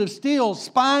churches of steel,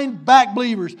 spine back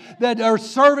believers that are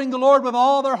serving the Lord with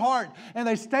all their heart. And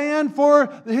they stand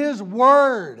for His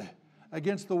Word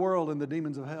against the world and the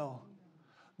demons of hell.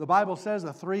 The Bible says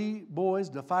the 3 boys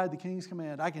defied the king's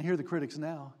command. I can hear the critics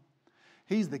now.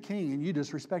 He's the king and you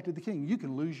disrespected the king. You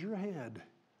can lose your head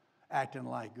acting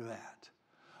like that.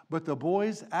 But the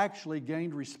boys actually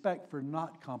gained respect for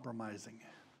not compromising.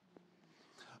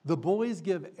 The boys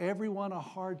give everyone a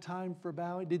hard time for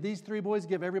bowing. Did these 3 boys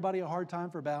give everybody a hard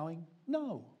time for bowing?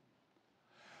 No.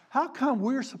 How come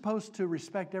we're supposed to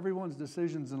respect everyone's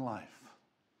decisions in life?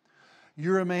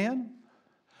 You're a man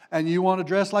and you want to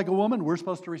dress like a woman, we're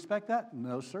supposed to respect that?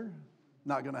 No, sir.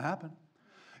 Not going to happen.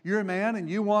 You're a man and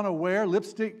you want to wear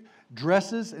lipstick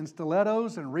dresses and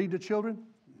stilettos and read to children?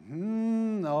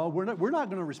 No, we're not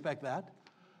going to respect that.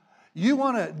 You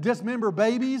want to dismember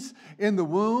babies in the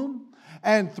womb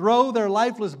and throw their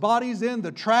lifeless bodies in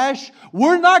the trash?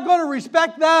 We're not going to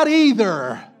respect that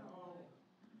either.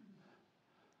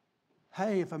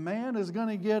 Hey, if a man is going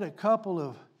to get a couple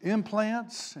of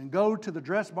implants and go to the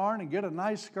dress barn and get a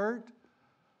nice skirt,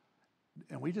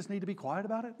 and we just need to be quiet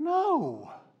about it?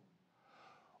 No.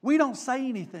 We don't say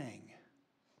anything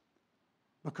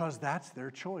because that's their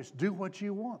choice. Do what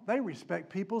you want. They respect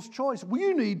people's choice.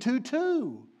 We need to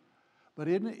too. But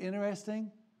isn't it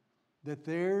interesting that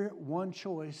their one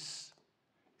choice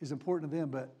is important to them,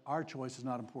 but our choice is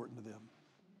not important to them?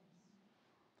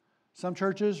 Some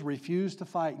churches refuse to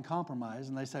fight and compromise,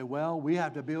 and they say, well, we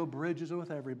have to build bridges with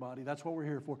everybody. That's what we're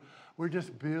here for. We're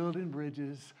just building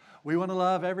bridges. We want to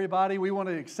love everybody. We want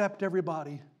to accept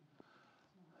everybody.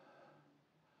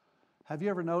 Have you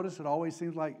ever noticed it always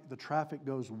seems like the traffic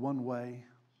goes one way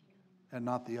and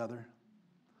not the other?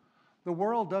 The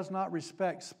world does not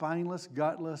respect spineless,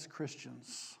 gutless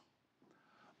Christians.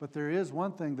 But there is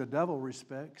one thing the devil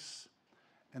respects,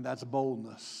 and that's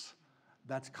boldness.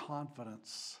 That's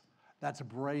confidence. That's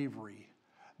bravery.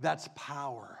 That's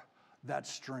power. That's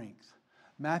strength.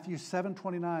 Matthew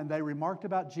 7:29, they remarked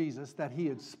about Jesus that He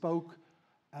had spoke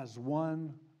as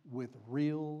one with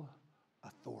real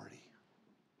authority.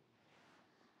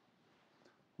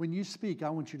 When you speak, I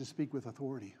want you to speak with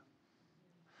authority.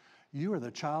 You are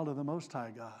the child of the Most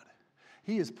High God.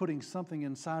 He is putting something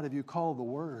inside of you called the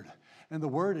Word. And the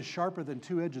Word is sharper than a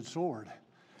two-edged sword.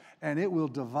 And it will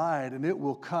divide, and it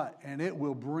will cut, and it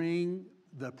will bring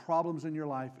the problems in your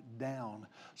life down.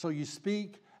 So you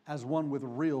speak as one with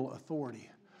real authority.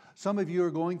 Some of you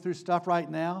are going through stuff right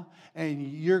now, and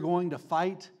you're going to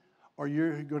fight, or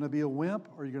you're going to be a wimp,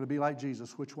 or you're going to be like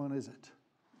Jesus. Which one is it?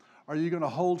 Are you going to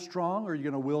hold strong, or are you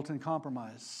going to wilt and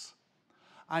compromise?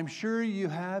 I'm sure you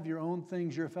have your own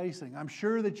things you're facing. I'm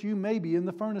sure that you may be in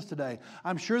the furnace today.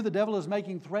 I'm sure the devil is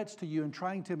making threats to you and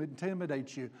trying to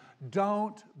intimidate you.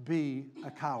 Don't be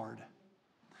a coward.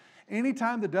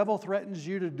 Anytime the devil threatens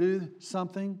you to do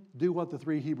something, do what the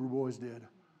 3 Hebrew boys did.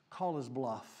 Call his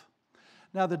bluff.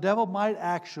 Now, the devil might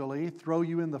actually throw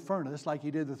you in the furnace like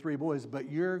he did the 3 boys, but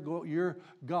your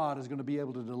God is going to be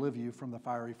able to deliver you from the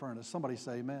fiery furnace. Somebody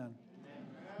say amen. Amen.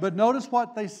 But notice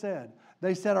what they said.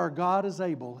 They said, our God is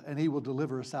able, and He will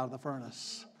deliver us out of the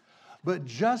furnace. But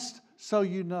just so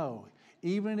you know,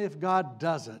 even if God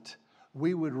doesn't,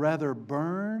 we would rather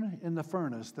burn in the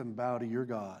furnace than bow to your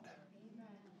God.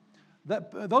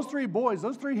 Those 3 boys,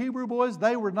 those 3 Hebrew boys,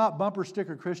 they were not bumper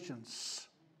sticker Christians.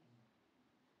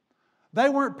 They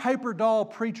weren't paper doll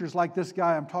preachers like this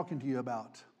guy I'm talking to you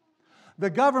about. The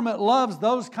government loves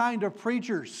those kind of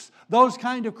preachers, those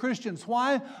kind of Christians.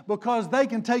 Why? Because they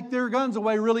can take their guns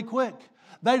away really quick.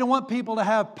 They don't want people to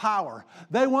have power.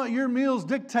 They want your meals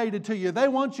dictated to you. They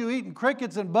want you eating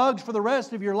crickets and bugs for the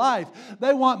rest of your life.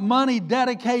 They want money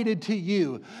dedicated to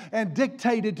you and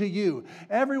dictated to you.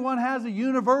 Everyone has a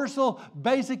universal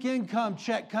basic income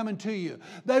check coming to you.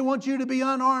 They want you to be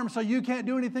unarmed so you can't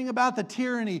do anything about the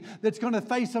tyranny that's going to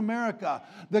face America.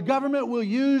 The government will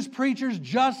use preachers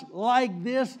just like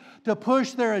this to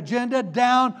push their agenda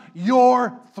down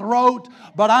your throat.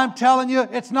 But I'm telling you,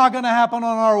 it's not going to happen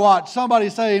on our watch.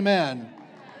 Somebody say amen.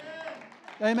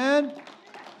 Amen.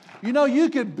 You know, you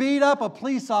could beat up a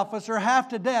police officer half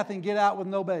to death and get out with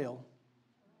no bail.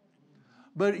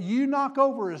 But you knock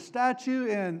over a statue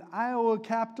in Iowa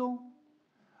Capitol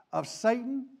of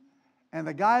Satan, and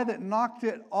the guy that knocked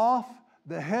it off,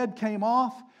 the head came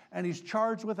off, and he's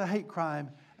charged with a hate crime,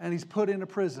 and he's put into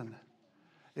prison.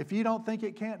 If you don't think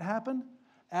it can't happen,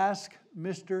 ask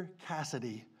Mr.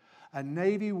 Cassidy, a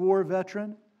Navy war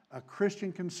veteran, a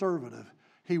Christian conservative.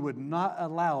 He would not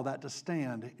allow that to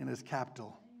stand in his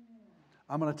capital.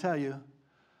 I'm going to tell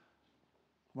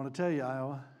you,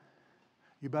 Iowa,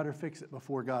 you better fix it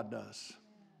before God does.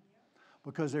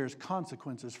 Because there's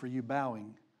consequences for you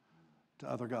bowing to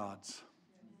other gods.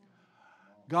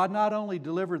 God not only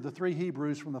delivered the 3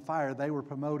 Hebrews from the fire, they were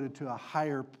promoted to a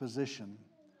higher position.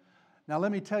 Now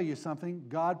let me tell you something.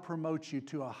 God promotes you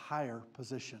to a higher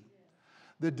position.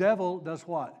 The devil does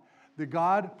what? The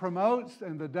God promotes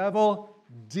and the devil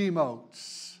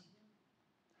demotes.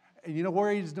 And you know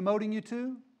where he's demoting you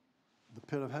to? The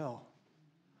pit of hell.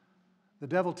 The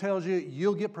devil tells you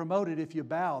you'll get promoted if you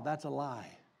bow. That's a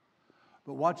lie.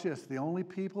 But watch this. The only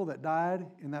people that died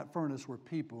in that furnace were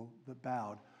people that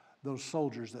bowed. Those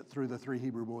soldiers that threw the 3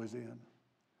 Hebrew boys in.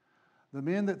 The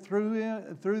men that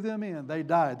threw them in, they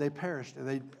died. They perished.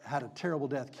 They had a terrible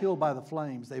death, killed by the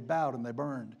flames. They bowed and they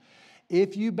burned.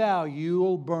 If you bow, you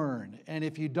will burn. And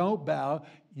if you don't bow,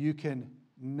 you can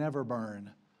never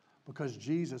burn. Because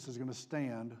Jesus is going to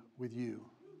stand with you.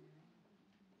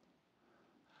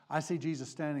 I see Jesus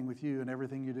standing with you in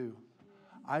everything you do.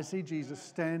 I see Jesus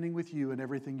standing with you in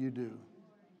everything you do.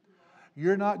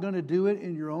 You're not going to do it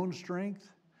in your own strength.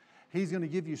 He's going to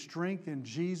give you strength in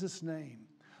Jesus' name.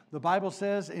 The Bible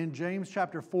says in James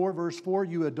chapter 4, verse 4,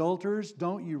 you adulterers,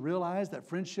 don't you realize that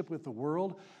friendship with the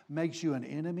world makes you an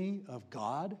enemy of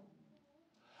God?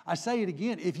 I say it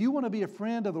again, if you want to be a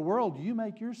friend of the world, you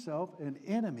make yourself an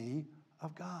enemy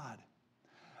of God.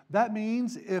 That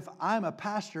means if I'm a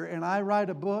pastor and I write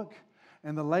a book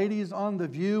and the ladies on The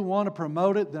View want to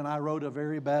promote it, then I wrote a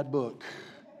very bad book.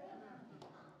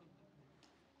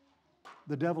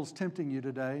 The devil's tempting you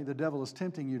today. The devil is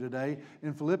tempting you today.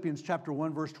 In Philippians chapter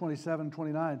 1, verse 27,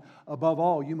 29, above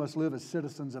all, you must live as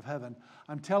citizens of heaven.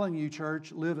 I'm telling you,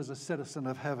 church, live as a citizen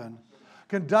of heaven,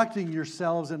 conducting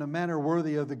yourselves in a manner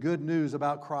worthy of the good news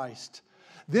about Christ.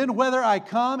 Then whether I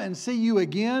come and see you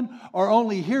again or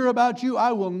only hear about you,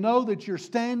 I will know that you're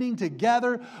standing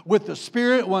together with the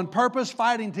Spirit, one purpose,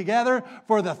 fighting together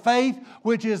for the faith,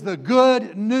 which is the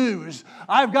good news.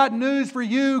 I've got news for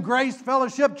you, Grace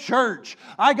Fellowship Church.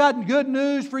 I got good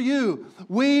news for you.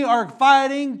 We are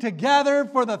fighting together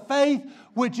for the faith,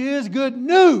 which is good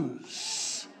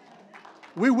news.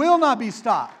 We will not be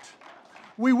stopped.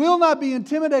 We will not be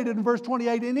intimidated in verse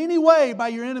 28 in any way by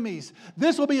your enemies.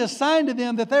 This will be a sign to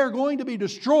them that they are going to be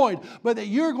destroyed, but that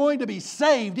you're going to be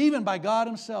saved even by God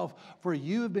Himself. For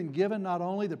you have been given not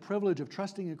only the privilege of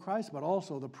trusting in Christ, but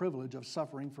also the privilege of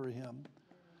suffering for Him.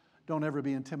 Don't ever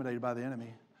be intimidated by the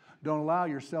enemy. Don't allow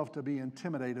yourself to be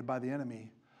intimidated by the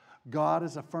enemy. God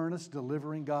is a furnace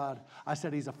delivering God. I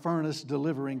said He's a furnace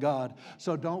delivering God.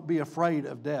 So don't be afraid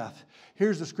of death.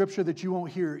 Here's the scripture that you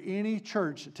won't hear any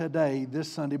church today this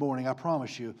Sunday morning, I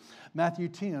promise you. Matthew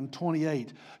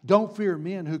 10:28. Don't fear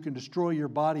men who can destroy your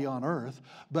body on earth,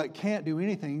 but can't do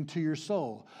anything to your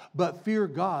soul. But fear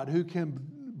God who can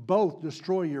both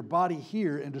destroy your body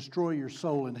here and destroy your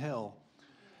soul in hell.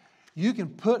 You can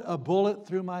put a bullet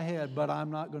through my head, but I'm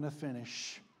not going to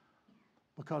finish.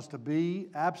 Because to be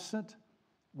absent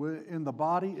in the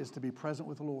body is to be present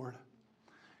with the Lord.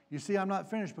 You see, I'm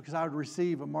not finished because I would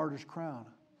receive a martyr's crown.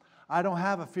 I don't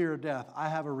have a fear of death. I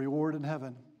have a reward in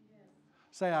heaven.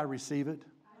 Say, I receive it.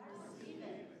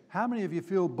 How many of you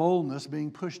feel boldness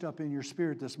being pushed up in your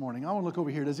spirit this morning? I want to look over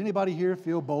here. Does anybody here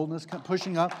feel boldness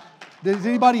pushing up? Does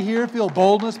anybody here feel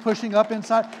boldness pushing up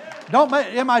inside?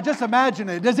 Am I just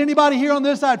imagining it? Does anybody here on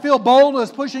this side feel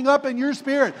boldness pushing up in your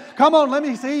spirit? Come on, let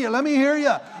me see you. Let me hear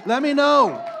you. Let me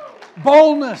know.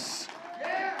 Boldness.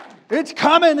 It's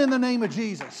coming in the name of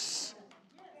Jesus.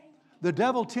 The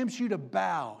devil tempts you to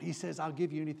bow. He says, I'll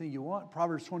give you anything you want.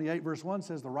 Proverbs 28 verse 1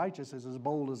 says the righteous is as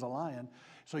bold as a lion.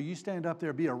 So you stand up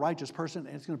there, be a righteous person,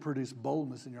 and it's going to produce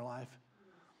boldness in your life.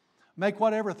 Make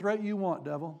whatever threat you want,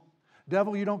 devil.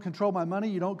 Devil, you don't control my money.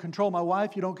 You don't control my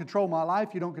wife. You don't control my life.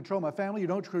 You don't control my family. You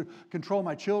don't control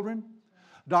my children.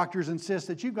 Doctors insist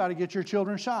that you've got to get your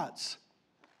children shots.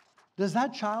 Does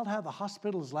that child have the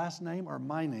hospital's last name or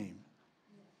my name?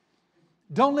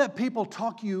 Don't let people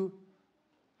talk you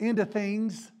into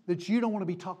things that you don't want to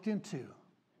be talked into.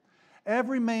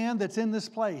 Every man that's in this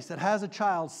place that has a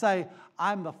child, say,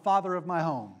 I'm the father of my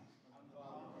home.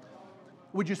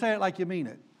 Would you say it like you mean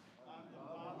it?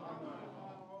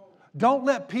 Don't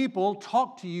let people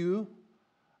talk to you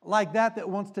like that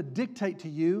wants to dictate to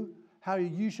you how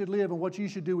you should live and what you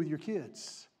should do with your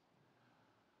kids.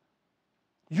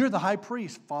 You're the high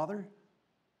priest, Father.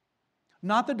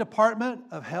 Not the Department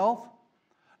of Health.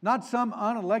 Not some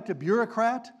unelected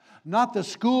bureaucrat. Not the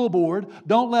school board.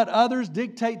 Don't let others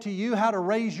dictate to you how to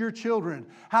raise your children,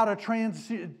 how to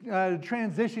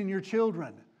transition your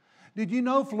children. Did you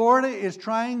know Florida is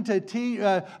trying to teach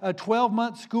a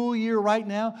 12-month school year right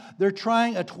now? They're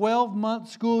trying a 12-month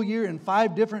school year in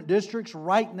 5 different districts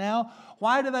right now.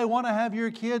 Why do they want to have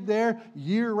your kid there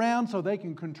year-round so they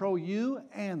can control you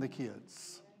and the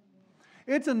kids?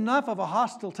 It's enough of a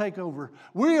hostile takeover.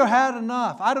 We have had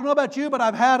enough. I don't know about you, but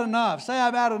I've had enough. Say,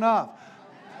 I've had enough.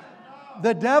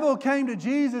 The devil came to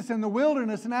Jesus in the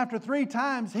wilderness, and after 3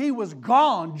 times he was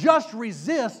gone. Just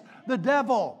resist the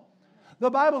devil. The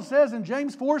Bible says in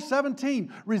James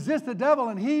 4:17, resist the devil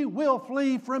and he will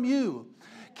flee from you.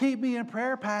 Keep me in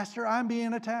prayer, Pastor. I'm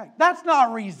being attacked. That's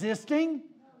not resisting.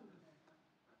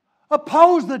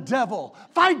 Oppose the devil.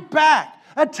 Fight back.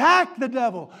 Attack the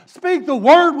devil. Speak the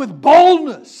word with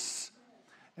boldness.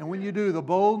 And when you do, the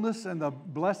boldness and the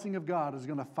blessing of God is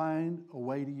going to find a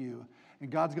way to you. And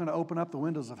God's going to open up the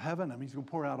windows of heaven and He's going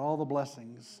to pour out all the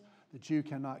blessings that you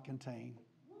cannot contain.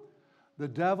 The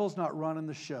devil's not running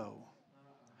the show.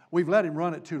 We've let him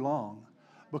run it too long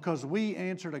because we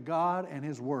answer to God and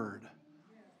His Word.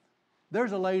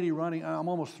 There's a lady running. I'm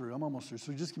almost through.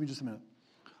 So just give me just a minute.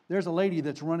 There's a lady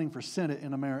that's running for Senate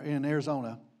in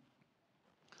Arizona.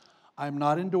 I'm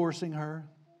not endorsing her.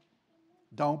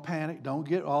 Don't panic. Don't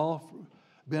get all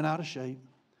bent out of shape.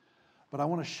 But I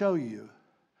want to show you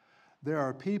there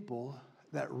are people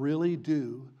that really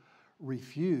do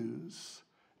refuse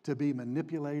to be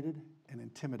manipulated and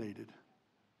intimidated.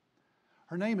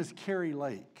 Her name is Kari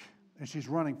Lake, and she's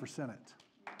running for Senate.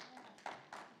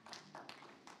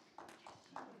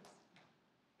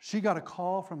 She got a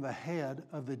call from the head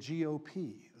of the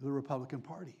GOP, the Republican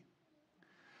Party.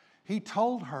 He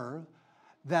told her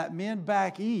that men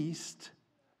back east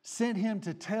sent him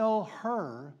to tell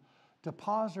her to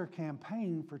pause her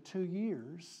campaign for 2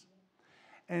 years.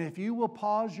 And if you will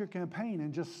pause your campaign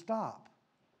and just stop,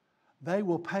 they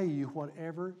will pay you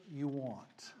whatever you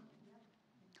want.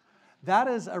 That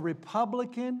is a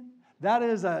Republican, that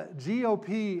is a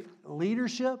GOP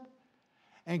leadership,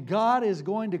 and God is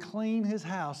going to clean His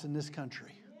house in this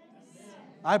country.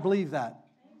 I believe that.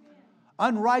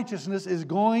 Unrighteousness is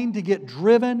going to get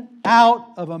driven out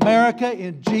of America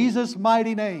in Jesus'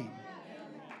 mighty name.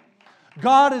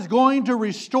 God is going to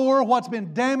restore what's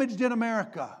been damaged in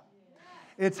America.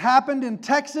 It's happened in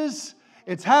Texas.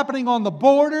 It's happening on the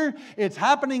border. It's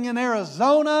happening in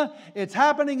Arizona. It's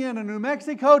happening in a New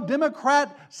Mexico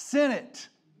Democrat Senate.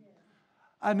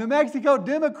 A New Mexico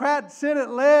Democrat Senate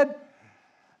led,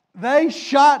 they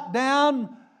shot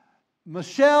down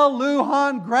Michelle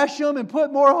Lujan Grisham and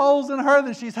put more holes in her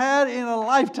than she's had in a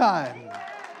lifetime.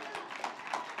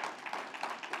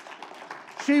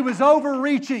 She was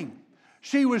overreaching.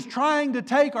 She was trying to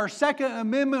take our Second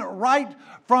Amendment right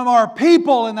from our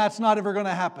people, and that's not ever going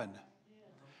to happen.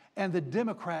 And the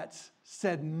Democrats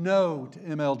said no to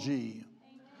MLG.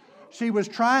 She was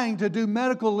trying to do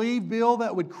medical leave bill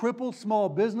that would cripple small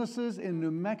businesses in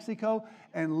New Mexico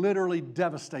and literally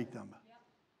devastate them.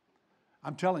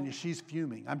 I'm telling you, she's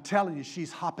fuming. I'm telling you,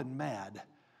 she's hopping mad.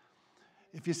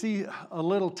 If you see a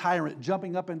little tyrant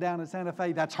jumping up and down in Santa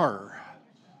Fe, that's her.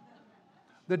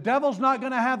 The devil's not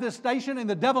going to have this station, and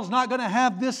the devil's not going to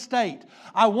have this state.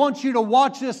 I want you to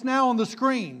watch this now on the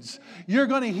screens. You're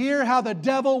going to hear how the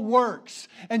devil works,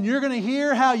 and you're going to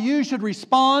hear how you should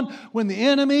respond when the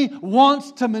enemy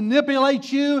wants to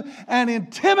manipulate you and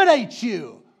intimidate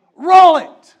you. Roll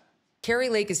it. Kari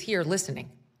Lake is here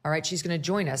listening. All right, she's going to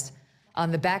join us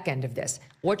on the back end of this.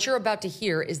 What you're about to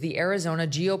hear is the Arizona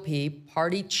GOP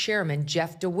party chairman,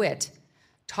 Jeff DeWitt,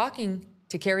 talking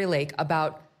to Kari Lake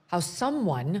about how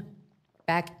someone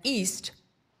back east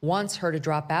wants her to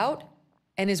drop out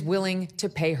and is willing to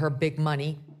pay her big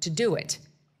money to do it,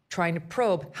 trying to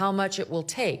probe how much it will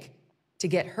take to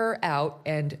get her out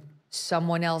and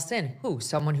someone else in. Who?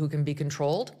 Someone who can be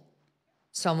controlled?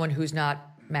 Someone who's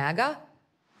not MAGA?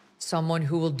 Someone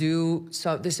who will do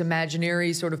this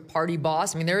imaginary sort of party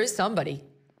boss? I mean, there is somebody.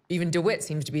 Even DeWitt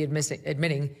seems to be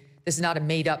admitting this is not a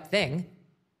made-up thing.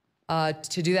 To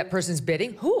do that person's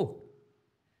bidding? Who?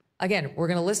 Again, we're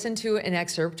going to listen to an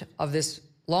excerpt of this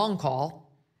long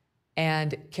call,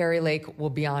 and Kari Lake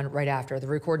will be on right after. The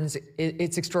recording's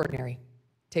it's extraordinary.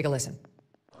 Take a listen.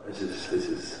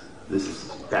 This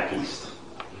is back east.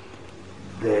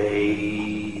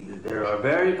 There are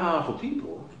very powerful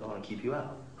people who want to keep you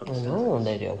out. I know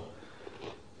they do.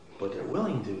 But they're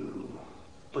willing to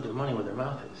put their money where their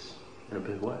mouth is in a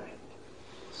big way.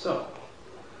 So,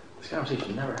 this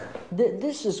conversation never happened.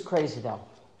 This is crazy, though.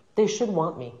 They should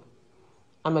want me.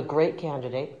 I'm a great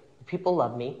candidate. People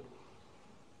love me.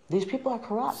 These people are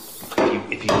corrupt.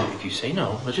 If you say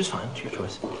no, which is fine, it's your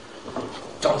choice.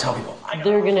 Don't tell people.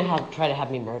 They're gonna try to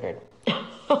have me murdered.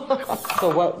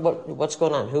 So what's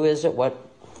going on? Who is it? What?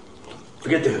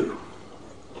 Forget the who.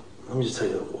 Let me just tell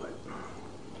you the what.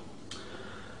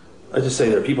 I just say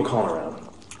there are people calling around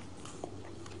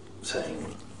saying,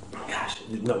 "Gosh,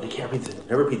 no, they can't repeat this.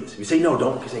 Never repeat this. If you say no,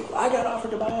 don't. If you say I got offered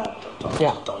to buy out,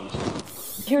 don't use it."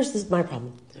 Here's my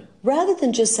problem. Rather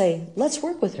than just say, let's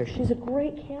work with her, she's a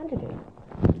great candidate.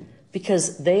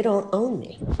 Because they don't own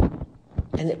me.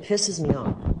 And it pisses me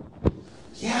off.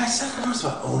 Yeah, it's not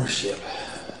about ownership.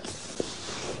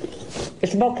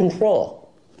 It's about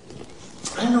control.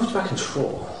 I don't know if it's about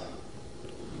control.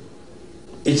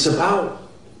 It's about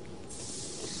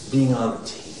being on the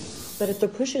team. But if they're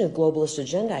pushing a globalist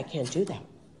agenda, I can't do that.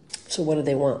 So what do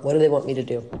they want? What do they want me to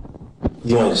do?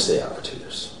 You want to stay out for 2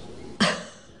 years.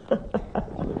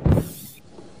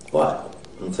 But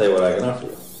I'll tell you what I can offer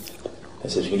you. I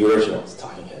said, you can do whatever you want. It's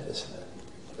talking head, this and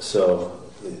that. So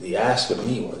the ask of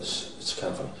me was, it's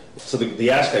kind of funny. So the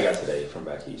ask I got today from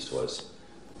back east was,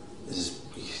 it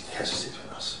has to stay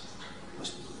between us.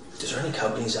 Is there any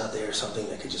companies out there or something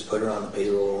that could just put her on the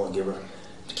payroll and give her,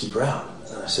 to keep her out?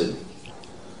 And I said,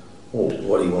 well,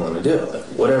 what do you want to do? Like,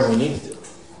 whatever we need to do.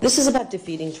 This is about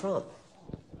defeating Trump.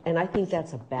 And I think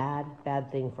that's a bad, bad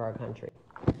thing for our country.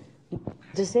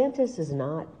 DeSantis is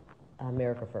not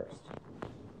America first.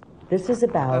 This is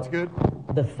about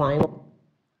the final.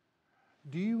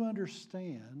 Do you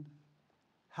understand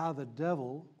how the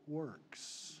devil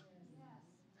works?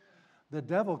 The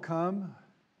devil come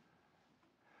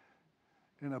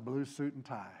in a blue suit and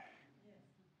tie.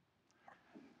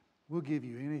 We'll give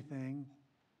you anything,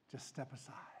 just step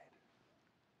aside.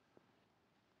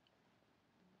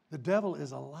 The devil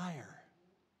is a liar.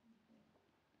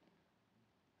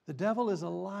 The devil is a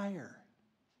liar.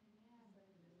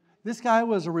 This guy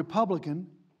was a Republican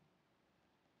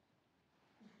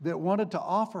that wanted to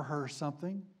offer her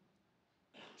something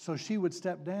so she would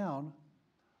step down,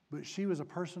 but she was a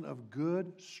person of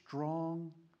good,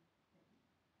 strong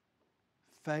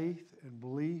faith and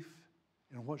belief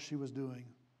in what she was doing.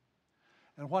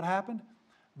 And what happened?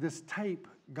 This tape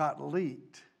got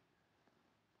leaked,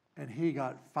 and he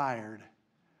got fired.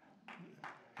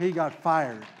 He got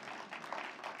fired.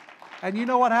 And you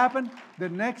know what happened? The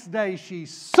next day she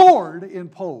soared in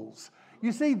polls.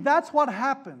 You see, that's what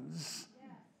happens.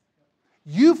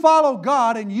 You follow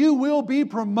God and you will be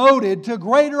promoted to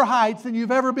greater heights than you've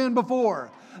ever been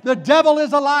before. The devil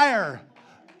is a liar.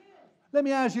 Let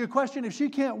me ask you a question. If she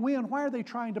can't win, why are they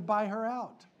trying to buy her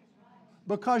out?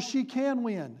 Because she can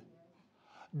win.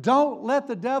 Don't let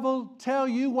the devil tell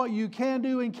you what you can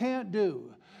do and can't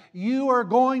do. You are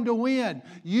going to win.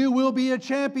 You will be a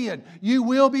champion. You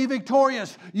will be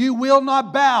victorious. You will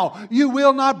not bow. You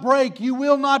will not break. You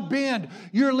will not bend.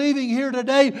 You're leaving here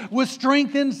today with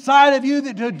strength inside of you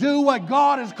to do what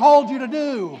God has called you to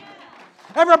do.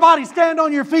 Everybody stand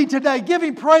on your feet today. Give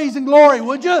Him praise and glory,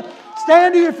 would you?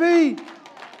 Stand to your feet.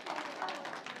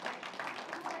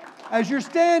 As you're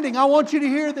standing, I want you to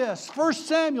hear this. 1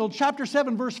 Samuel chapter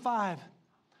 7, verse 5.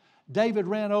 David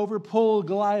ran over, pulled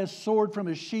Goliath's sword from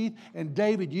his sheath, and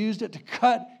David used it to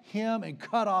cut him and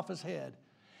cut off his head.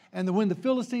 And when the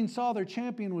Philistines saw their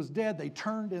champion was dead, they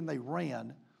turned and they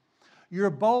ran. Your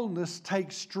boldness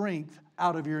takes strength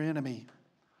out of your enemy.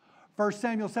 1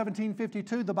 Samuel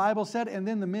 17:52, the Bible said, and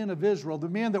then the men of Israel, the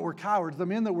men that were cowards, the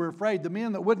men that were afraid, the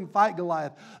men that wouldn't fight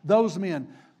Goliath, those men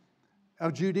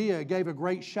of Judea gave a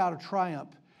great shout of triumph.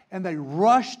 And they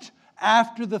rushed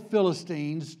after the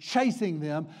Philistines, chasing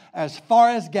them as far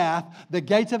as Gath, the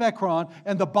gates of Ekron,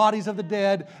 and the bodies of the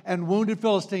dead and wounded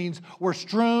Philistines were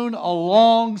strewn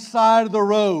alongside of the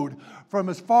road from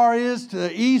as far as to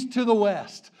the east to the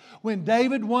west. When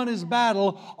David won his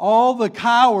battle, all the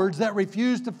cowards that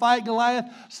refused to fight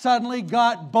Goliath suddenly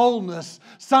got boldness.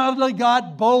 Suddenly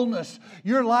got boldness.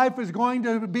 Your life is going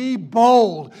to be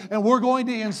bold, and we're going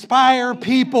to inspire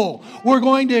people. We're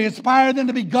going to inspire them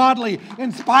to be godly.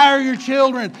 Inspire your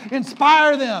children.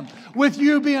 Inspire them with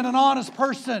you being an honest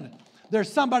person.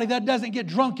 There's somebody that doesn't get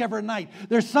drunk every night.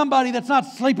 There's somebody that's not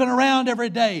sleeping around every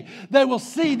day. They will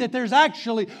see that there's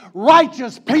actually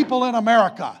righteous people in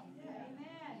America.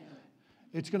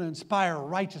 It's going to inspire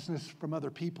righteousness from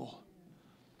other people.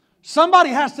 Somebody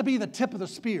has to be the tip of the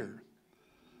spear.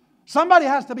 Somebody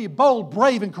has to be bold,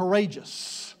 brave, and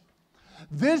courageous.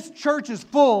 This church is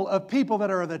full of people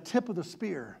that are the tip of the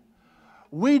spear.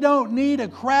 We don't need a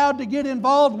crowd to get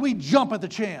involved. We jump at the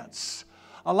chance.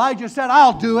 Elijah said,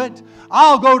 I'll do it.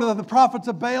 I'll go to the prophets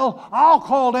of Baal. I'll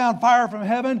call down fire from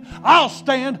heaven. I'll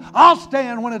stand. I'll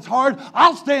stand when it's hard.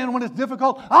 I'll stand when it's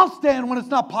difficult. I'll stand when it's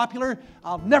not popular.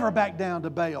 I'll never back down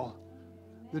to Baal.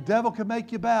 The devil can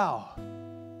make you bow.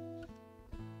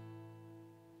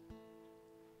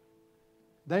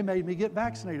 They made me get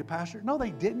vaccinated, Pastor. No, they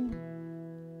didn't.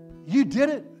 You did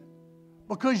it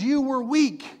because you were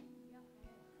weak.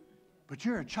 But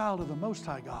you're a child of the Most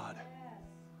High God.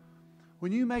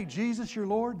 When you make Jesus your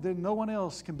Lord, then no one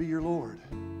else can be your Lord.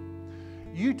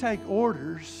 You take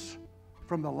orders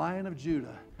from the Lion of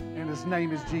Judah, and His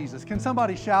name is Jesus. Can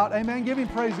somebody shout, amen? Give Him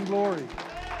praise and glory.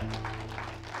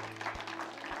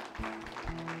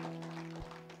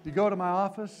 You go to my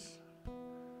office,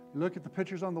 you look at the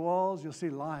pictures on the walls, you'll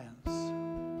see lions.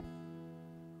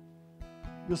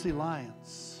 You'll see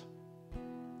lions.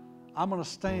 I'm going to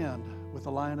stand with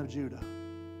the Lion of Judah.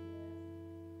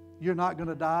 You're not going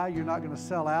to die. You're not going to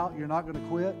sell out. You're not going to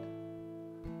quit.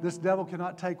 This devil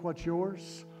cannot take what's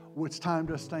yours. It's time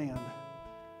to stand.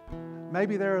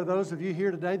 Maybe there are those of you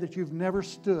here today that you've never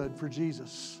stood for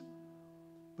Jesus.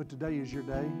 But today is your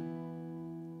day.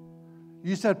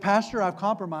 You said, Pastor, I've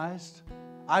compromised.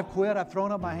 I've quit. I've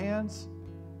thrown up my hands.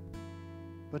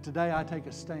 But today I take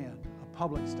a stand, a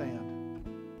public stand.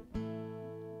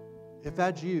 If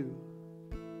that's you,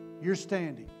 you're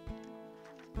standing.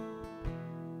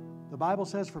 The Bible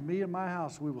says, for me and my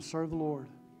house, we will serve the Lord.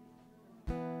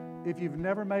 If you've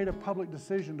never made a public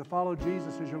decision to follow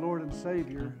Jesus as your Lord and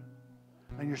Savior,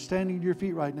 and you're standing to your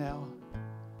feet right now,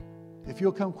 if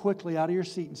you'll come quickly out of your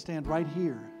seat and stand right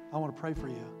here, I want to pray for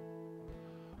you.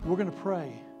 We're going to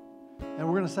pray, and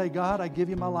we're going to say, God, I give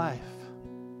you my life.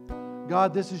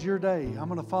 God, this is your day. I'm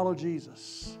going to follow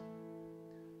Jesus.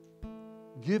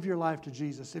 Give your life to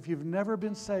Jesus. If you've never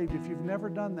been saved, if you've never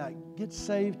done that, get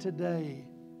saved today.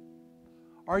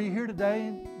 Are you here today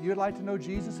and you'd like to know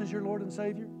Jesus as your Lord and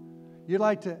Savior? You'd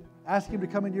like to ask Him to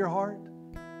come into your heart?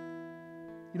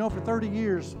 You know, for 30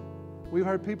 years, we've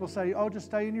heard people say, oh, just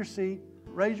stay in your seat,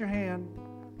 raise your hand.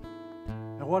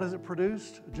 And what has it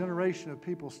produced? A generation of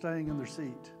people staying in their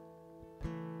seat.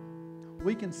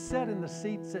 We can sit in the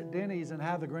seats at Denny's and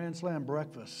have the Grand Slam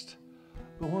breakfast.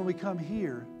 But when we come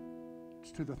here,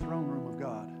 it's to the throne room of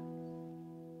God.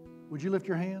 Would you lift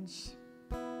your hands?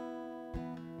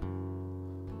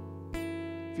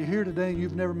 If you're here today and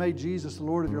you've never made Jesus the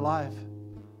Lord of your life,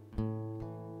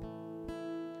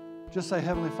 just say,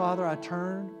 Heavenly Father, I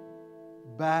turn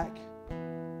back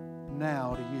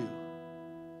now to you.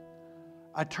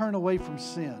 I turn away from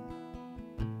sin.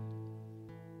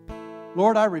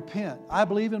 Lord, I repent. I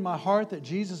believe in my heart that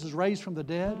Jesus is raised from the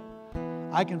dead.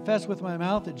 I confess with my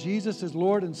mouth that Jesus is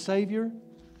Lord and Savior,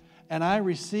 and I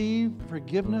receive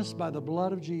forgiveness by the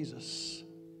blood of Jesus.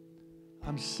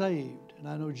 I'm saved, and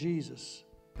I know Jesus.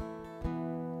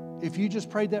 If you just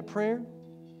prayed that prayer,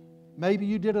 Maybe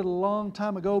you did it a long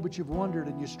time ago, but you've wandered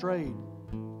and you strayed.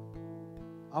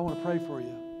 I want to pray for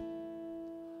you.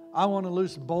 I want to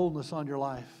loose boldness on your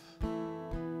life.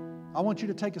 I want you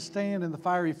to take a stand in the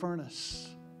fiery furnace.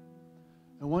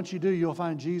 And once you do, you'll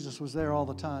find Jesus was there all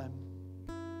the time.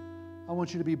 I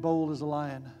want you to be bold as a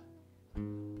lion.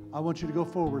 I want you to go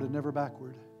forward and never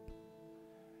backward.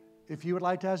 If you would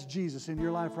like to ask Jesus in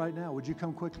your life right now, would you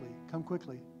come quickly? Come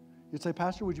quickly. You'd say,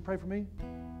 Pastor, would you pray for me?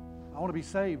 I want to be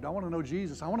saved. I want to know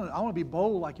Jesus. I want to be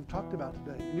bold like you've talked about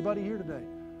today. Anybody here today?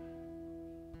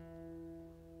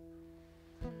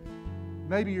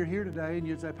 Maybe you're here today and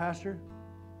you'd say, Pastor,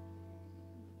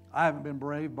 I haven't been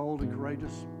brave, bold, and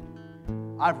courageous.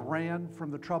 I've ran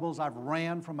from the troubles. I've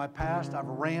ran from my past. I've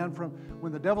ran from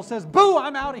when the devil says, boo,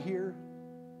 I'm out of here.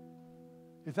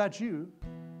 If that's you,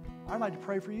 I'd like to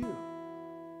pray for you.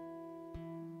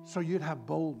 So you'd have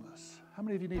boldness. How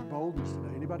many of you need boldness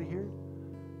today? Anybody here?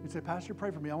 You'd say, Pastor,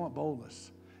 pray for me. I want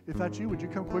boldness. If that's you, would you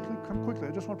come quickly? Come quickly.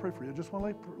 I just want to pray for you. I just want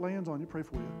to lay hands on you, pray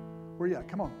for you. Where you at?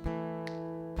 Come on.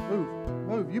 Move.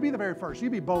 Move. You be the very first. You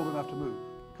be bold enough to move.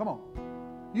 Come on.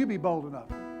 You be bold enough.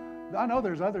 I know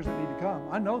there's others that need to come.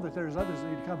 I know that there's others that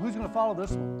need to come. Who's going to follow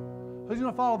this one? Who's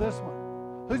going to follow this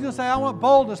one? Who's going to say, I want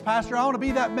boldness, Pastor. I want to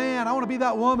be that man. I want to be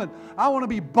that woman. I want to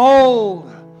be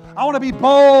bold. I want to be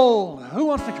bold. Who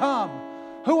wants to come?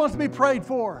 Who wants to be prayed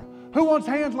for? Who wants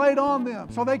hands laid on them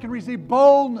so they can receive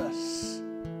boldness?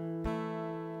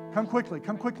 Come quickly,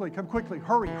 come quickly, come quickly.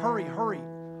 Hurry, hurry, hurry.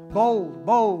 Bold,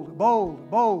 bold, bold,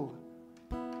 bold.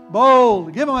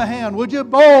 Bold. Give them a hand, would you?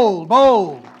 Bold,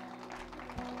 bold.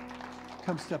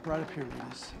 Come step right up here,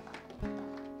 guys.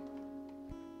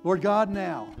 Lord God,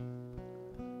 now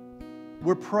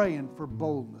we're praying for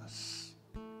boldness.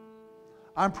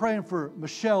 I'm praying for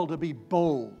Michelle to be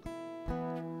bold.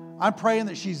 I'm praying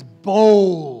that she's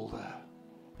bold.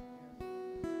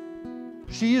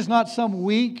 She is not some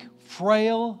weak,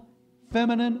 frail,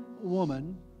 feminine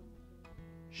woman.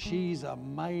 She's a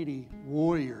mighty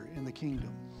warrior in the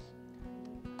kingdom.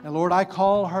 And Lord, I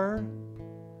call her.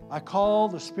 I call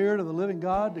the Spirit of the living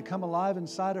God to come alive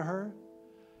inside of her.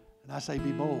 And I say,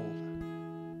 be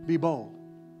bold. Be bold.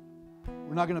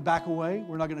 We're not going to back away.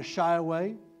 We're not going to shy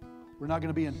away. We're not going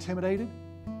to be intimidated.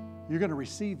 You're going to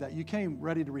receive that. You came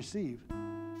ready to receive.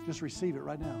 Just receive it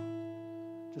right now.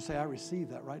 Just say, I receive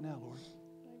that right now, Lord.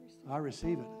 I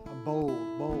receive it. I'm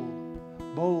bold,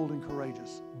 bold, bold and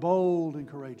courageous. Bold and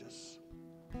courageous.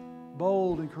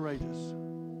 Bold and courageous.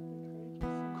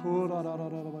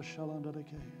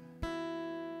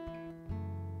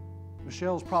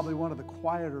 Michelle's probably one of the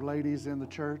quieter ladies in the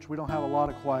church. We don't have a lot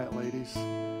of quiet ladies.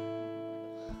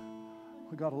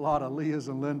 We got a lot of Leahs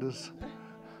and Lindas.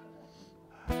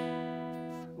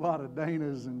 A lot of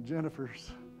Danas and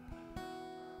Jennifers.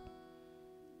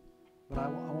 But I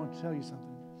want to tell you something.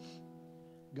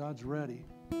 God's ready.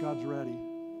 God's ready.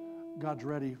 God's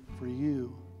ready for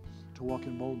you to walk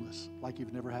in boldness like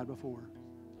you've never had before.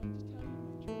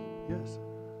 Yes.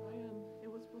 I am. It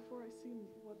was before I seen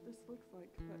what this looks like,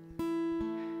 but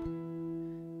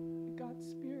God's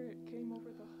Spirit came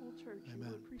over the whole church. Amen.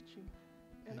 You were preaching,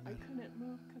 and Amen. I couldn't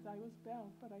move because I was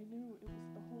bound, but I knew it was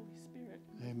the Holy Spirit.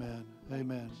 Amen. Like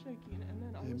Amen. shaking, and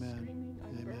then I was Amen. screaming, I'm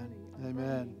Amen. burning, I'm Amen.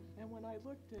 burning. And when I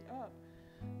looked it up,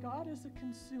 God is a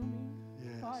consuming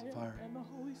Yes, fire, and the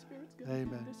Holy Spirit's going to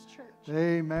Amen. do this church.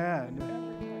 Amen.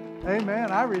 Everything.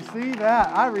 Amen. I receive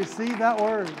that. I receive that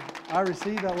word. I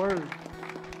receive that word.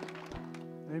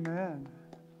 Amen.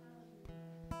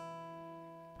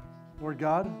 Lord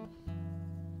God,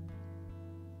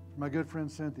 for my good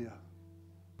friend Cynthia,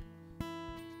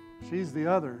 she's the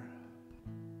other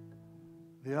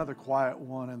quiet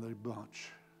one in the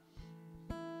bunch.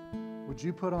 Would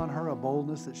you put on her a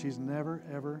boldness that she's never,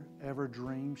 ever, ever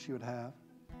dreamed she would have?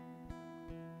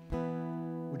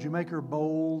 Would you make her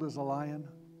bold as a lion?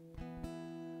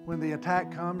 When the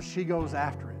attack comes, she goes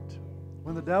after it.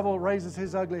 When the devil raises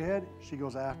his ugly head, she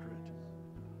goes after it.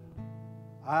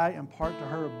 I impart to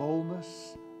her a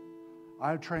boldness.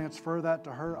 I transfer that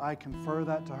to her. I confer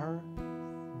that to her.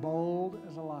 Bold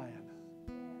as a lion.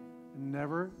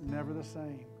 Never, never the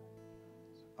same.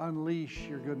 Unleash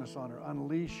your goodness on her.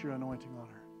 Unleash your anointing on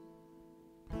her.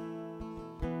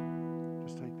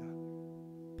 Just take that.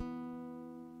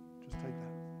 Just take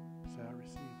that. Say, I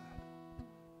receive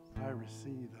that. I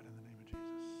receive that in the name of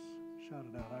Jesus. Shout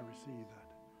it out. I receive that.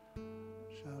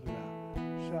 Shout it out.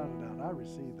 Shout it out. I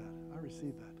receive that. I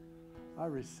receive that. I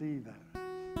receive that.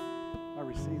 I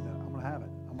receive that. I'm going to have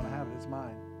it. I'm going to have it. It's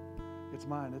mine. It's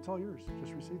mine. It's all yours.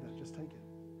 Just receive that. Just take it.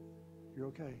 You're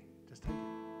okay. Just take it.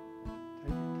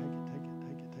 Take it, take it, take it,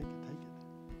 take it, take it, take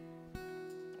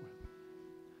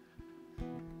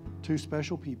it. Two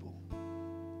special people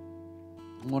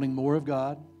wanting more of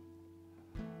God,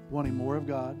 wanting more of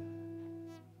God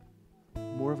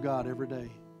every day.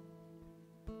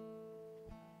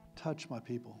 Touch my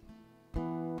people.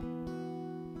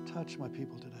 Touch my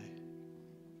people today.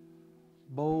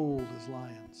 Bold as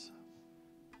lions.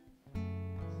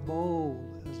 Bold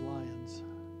as lions.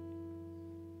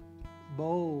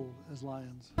 Bold as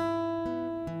lions.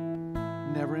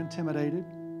 Never intimidated.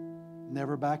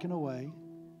 Never backing away.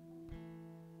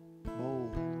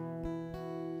 Bold.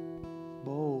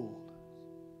 Bold.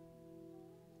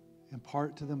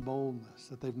 Impart to them boldness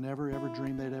that they've never ever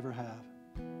dreamed they'd ever have.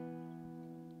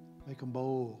 Make them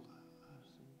bold.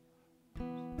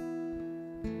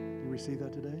 You receive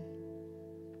that today?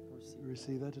 You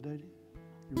receive that today?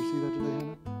 You receive that today,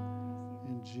 Hannah?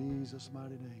 In Jesus'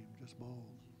 mighty name, just bold.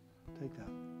 Take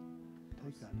that.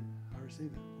 Take that. I receive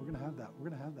it. We're going to have that. We're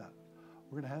going to have that.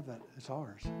 We're going to have that. It's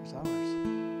ours. It's ours.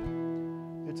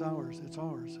 It's ours. It's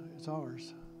ours. It's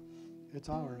ours. It's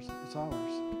ours. It's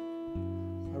ours.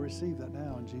 I receive that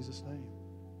now in Jesus' name.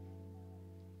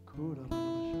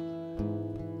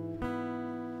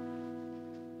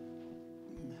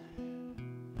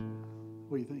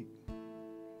 What do you think?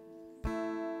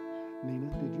 Nina,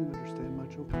 did you understand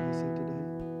much of what I said today?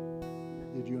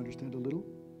 Did you understand a little?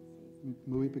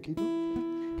 Muy poquito?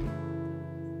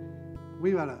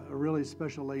 We've got a really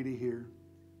special lady here.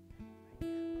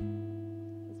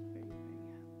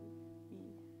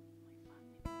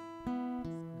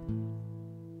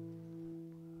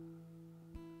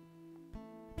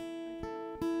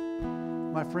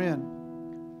 My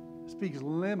friend speaks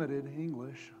limited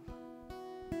English.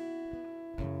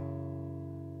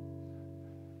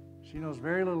 She knows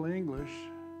very little English,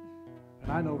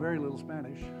 and I know very little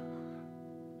Spanish.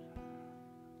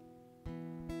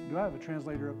 Do I have a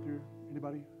translator up there?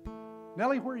 Anybody?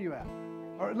 Nellie, where are you at?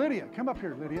 Or Lydia, come up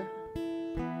here, Lydia.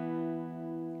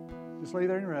 Just lay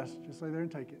there and rest. Just lay there and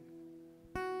take it.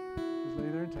 Just lay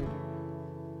there and take it.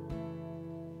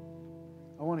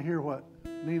 I want to hear what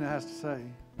Nina has to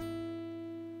say.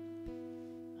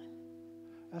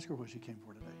 Ask her what she came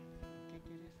for today.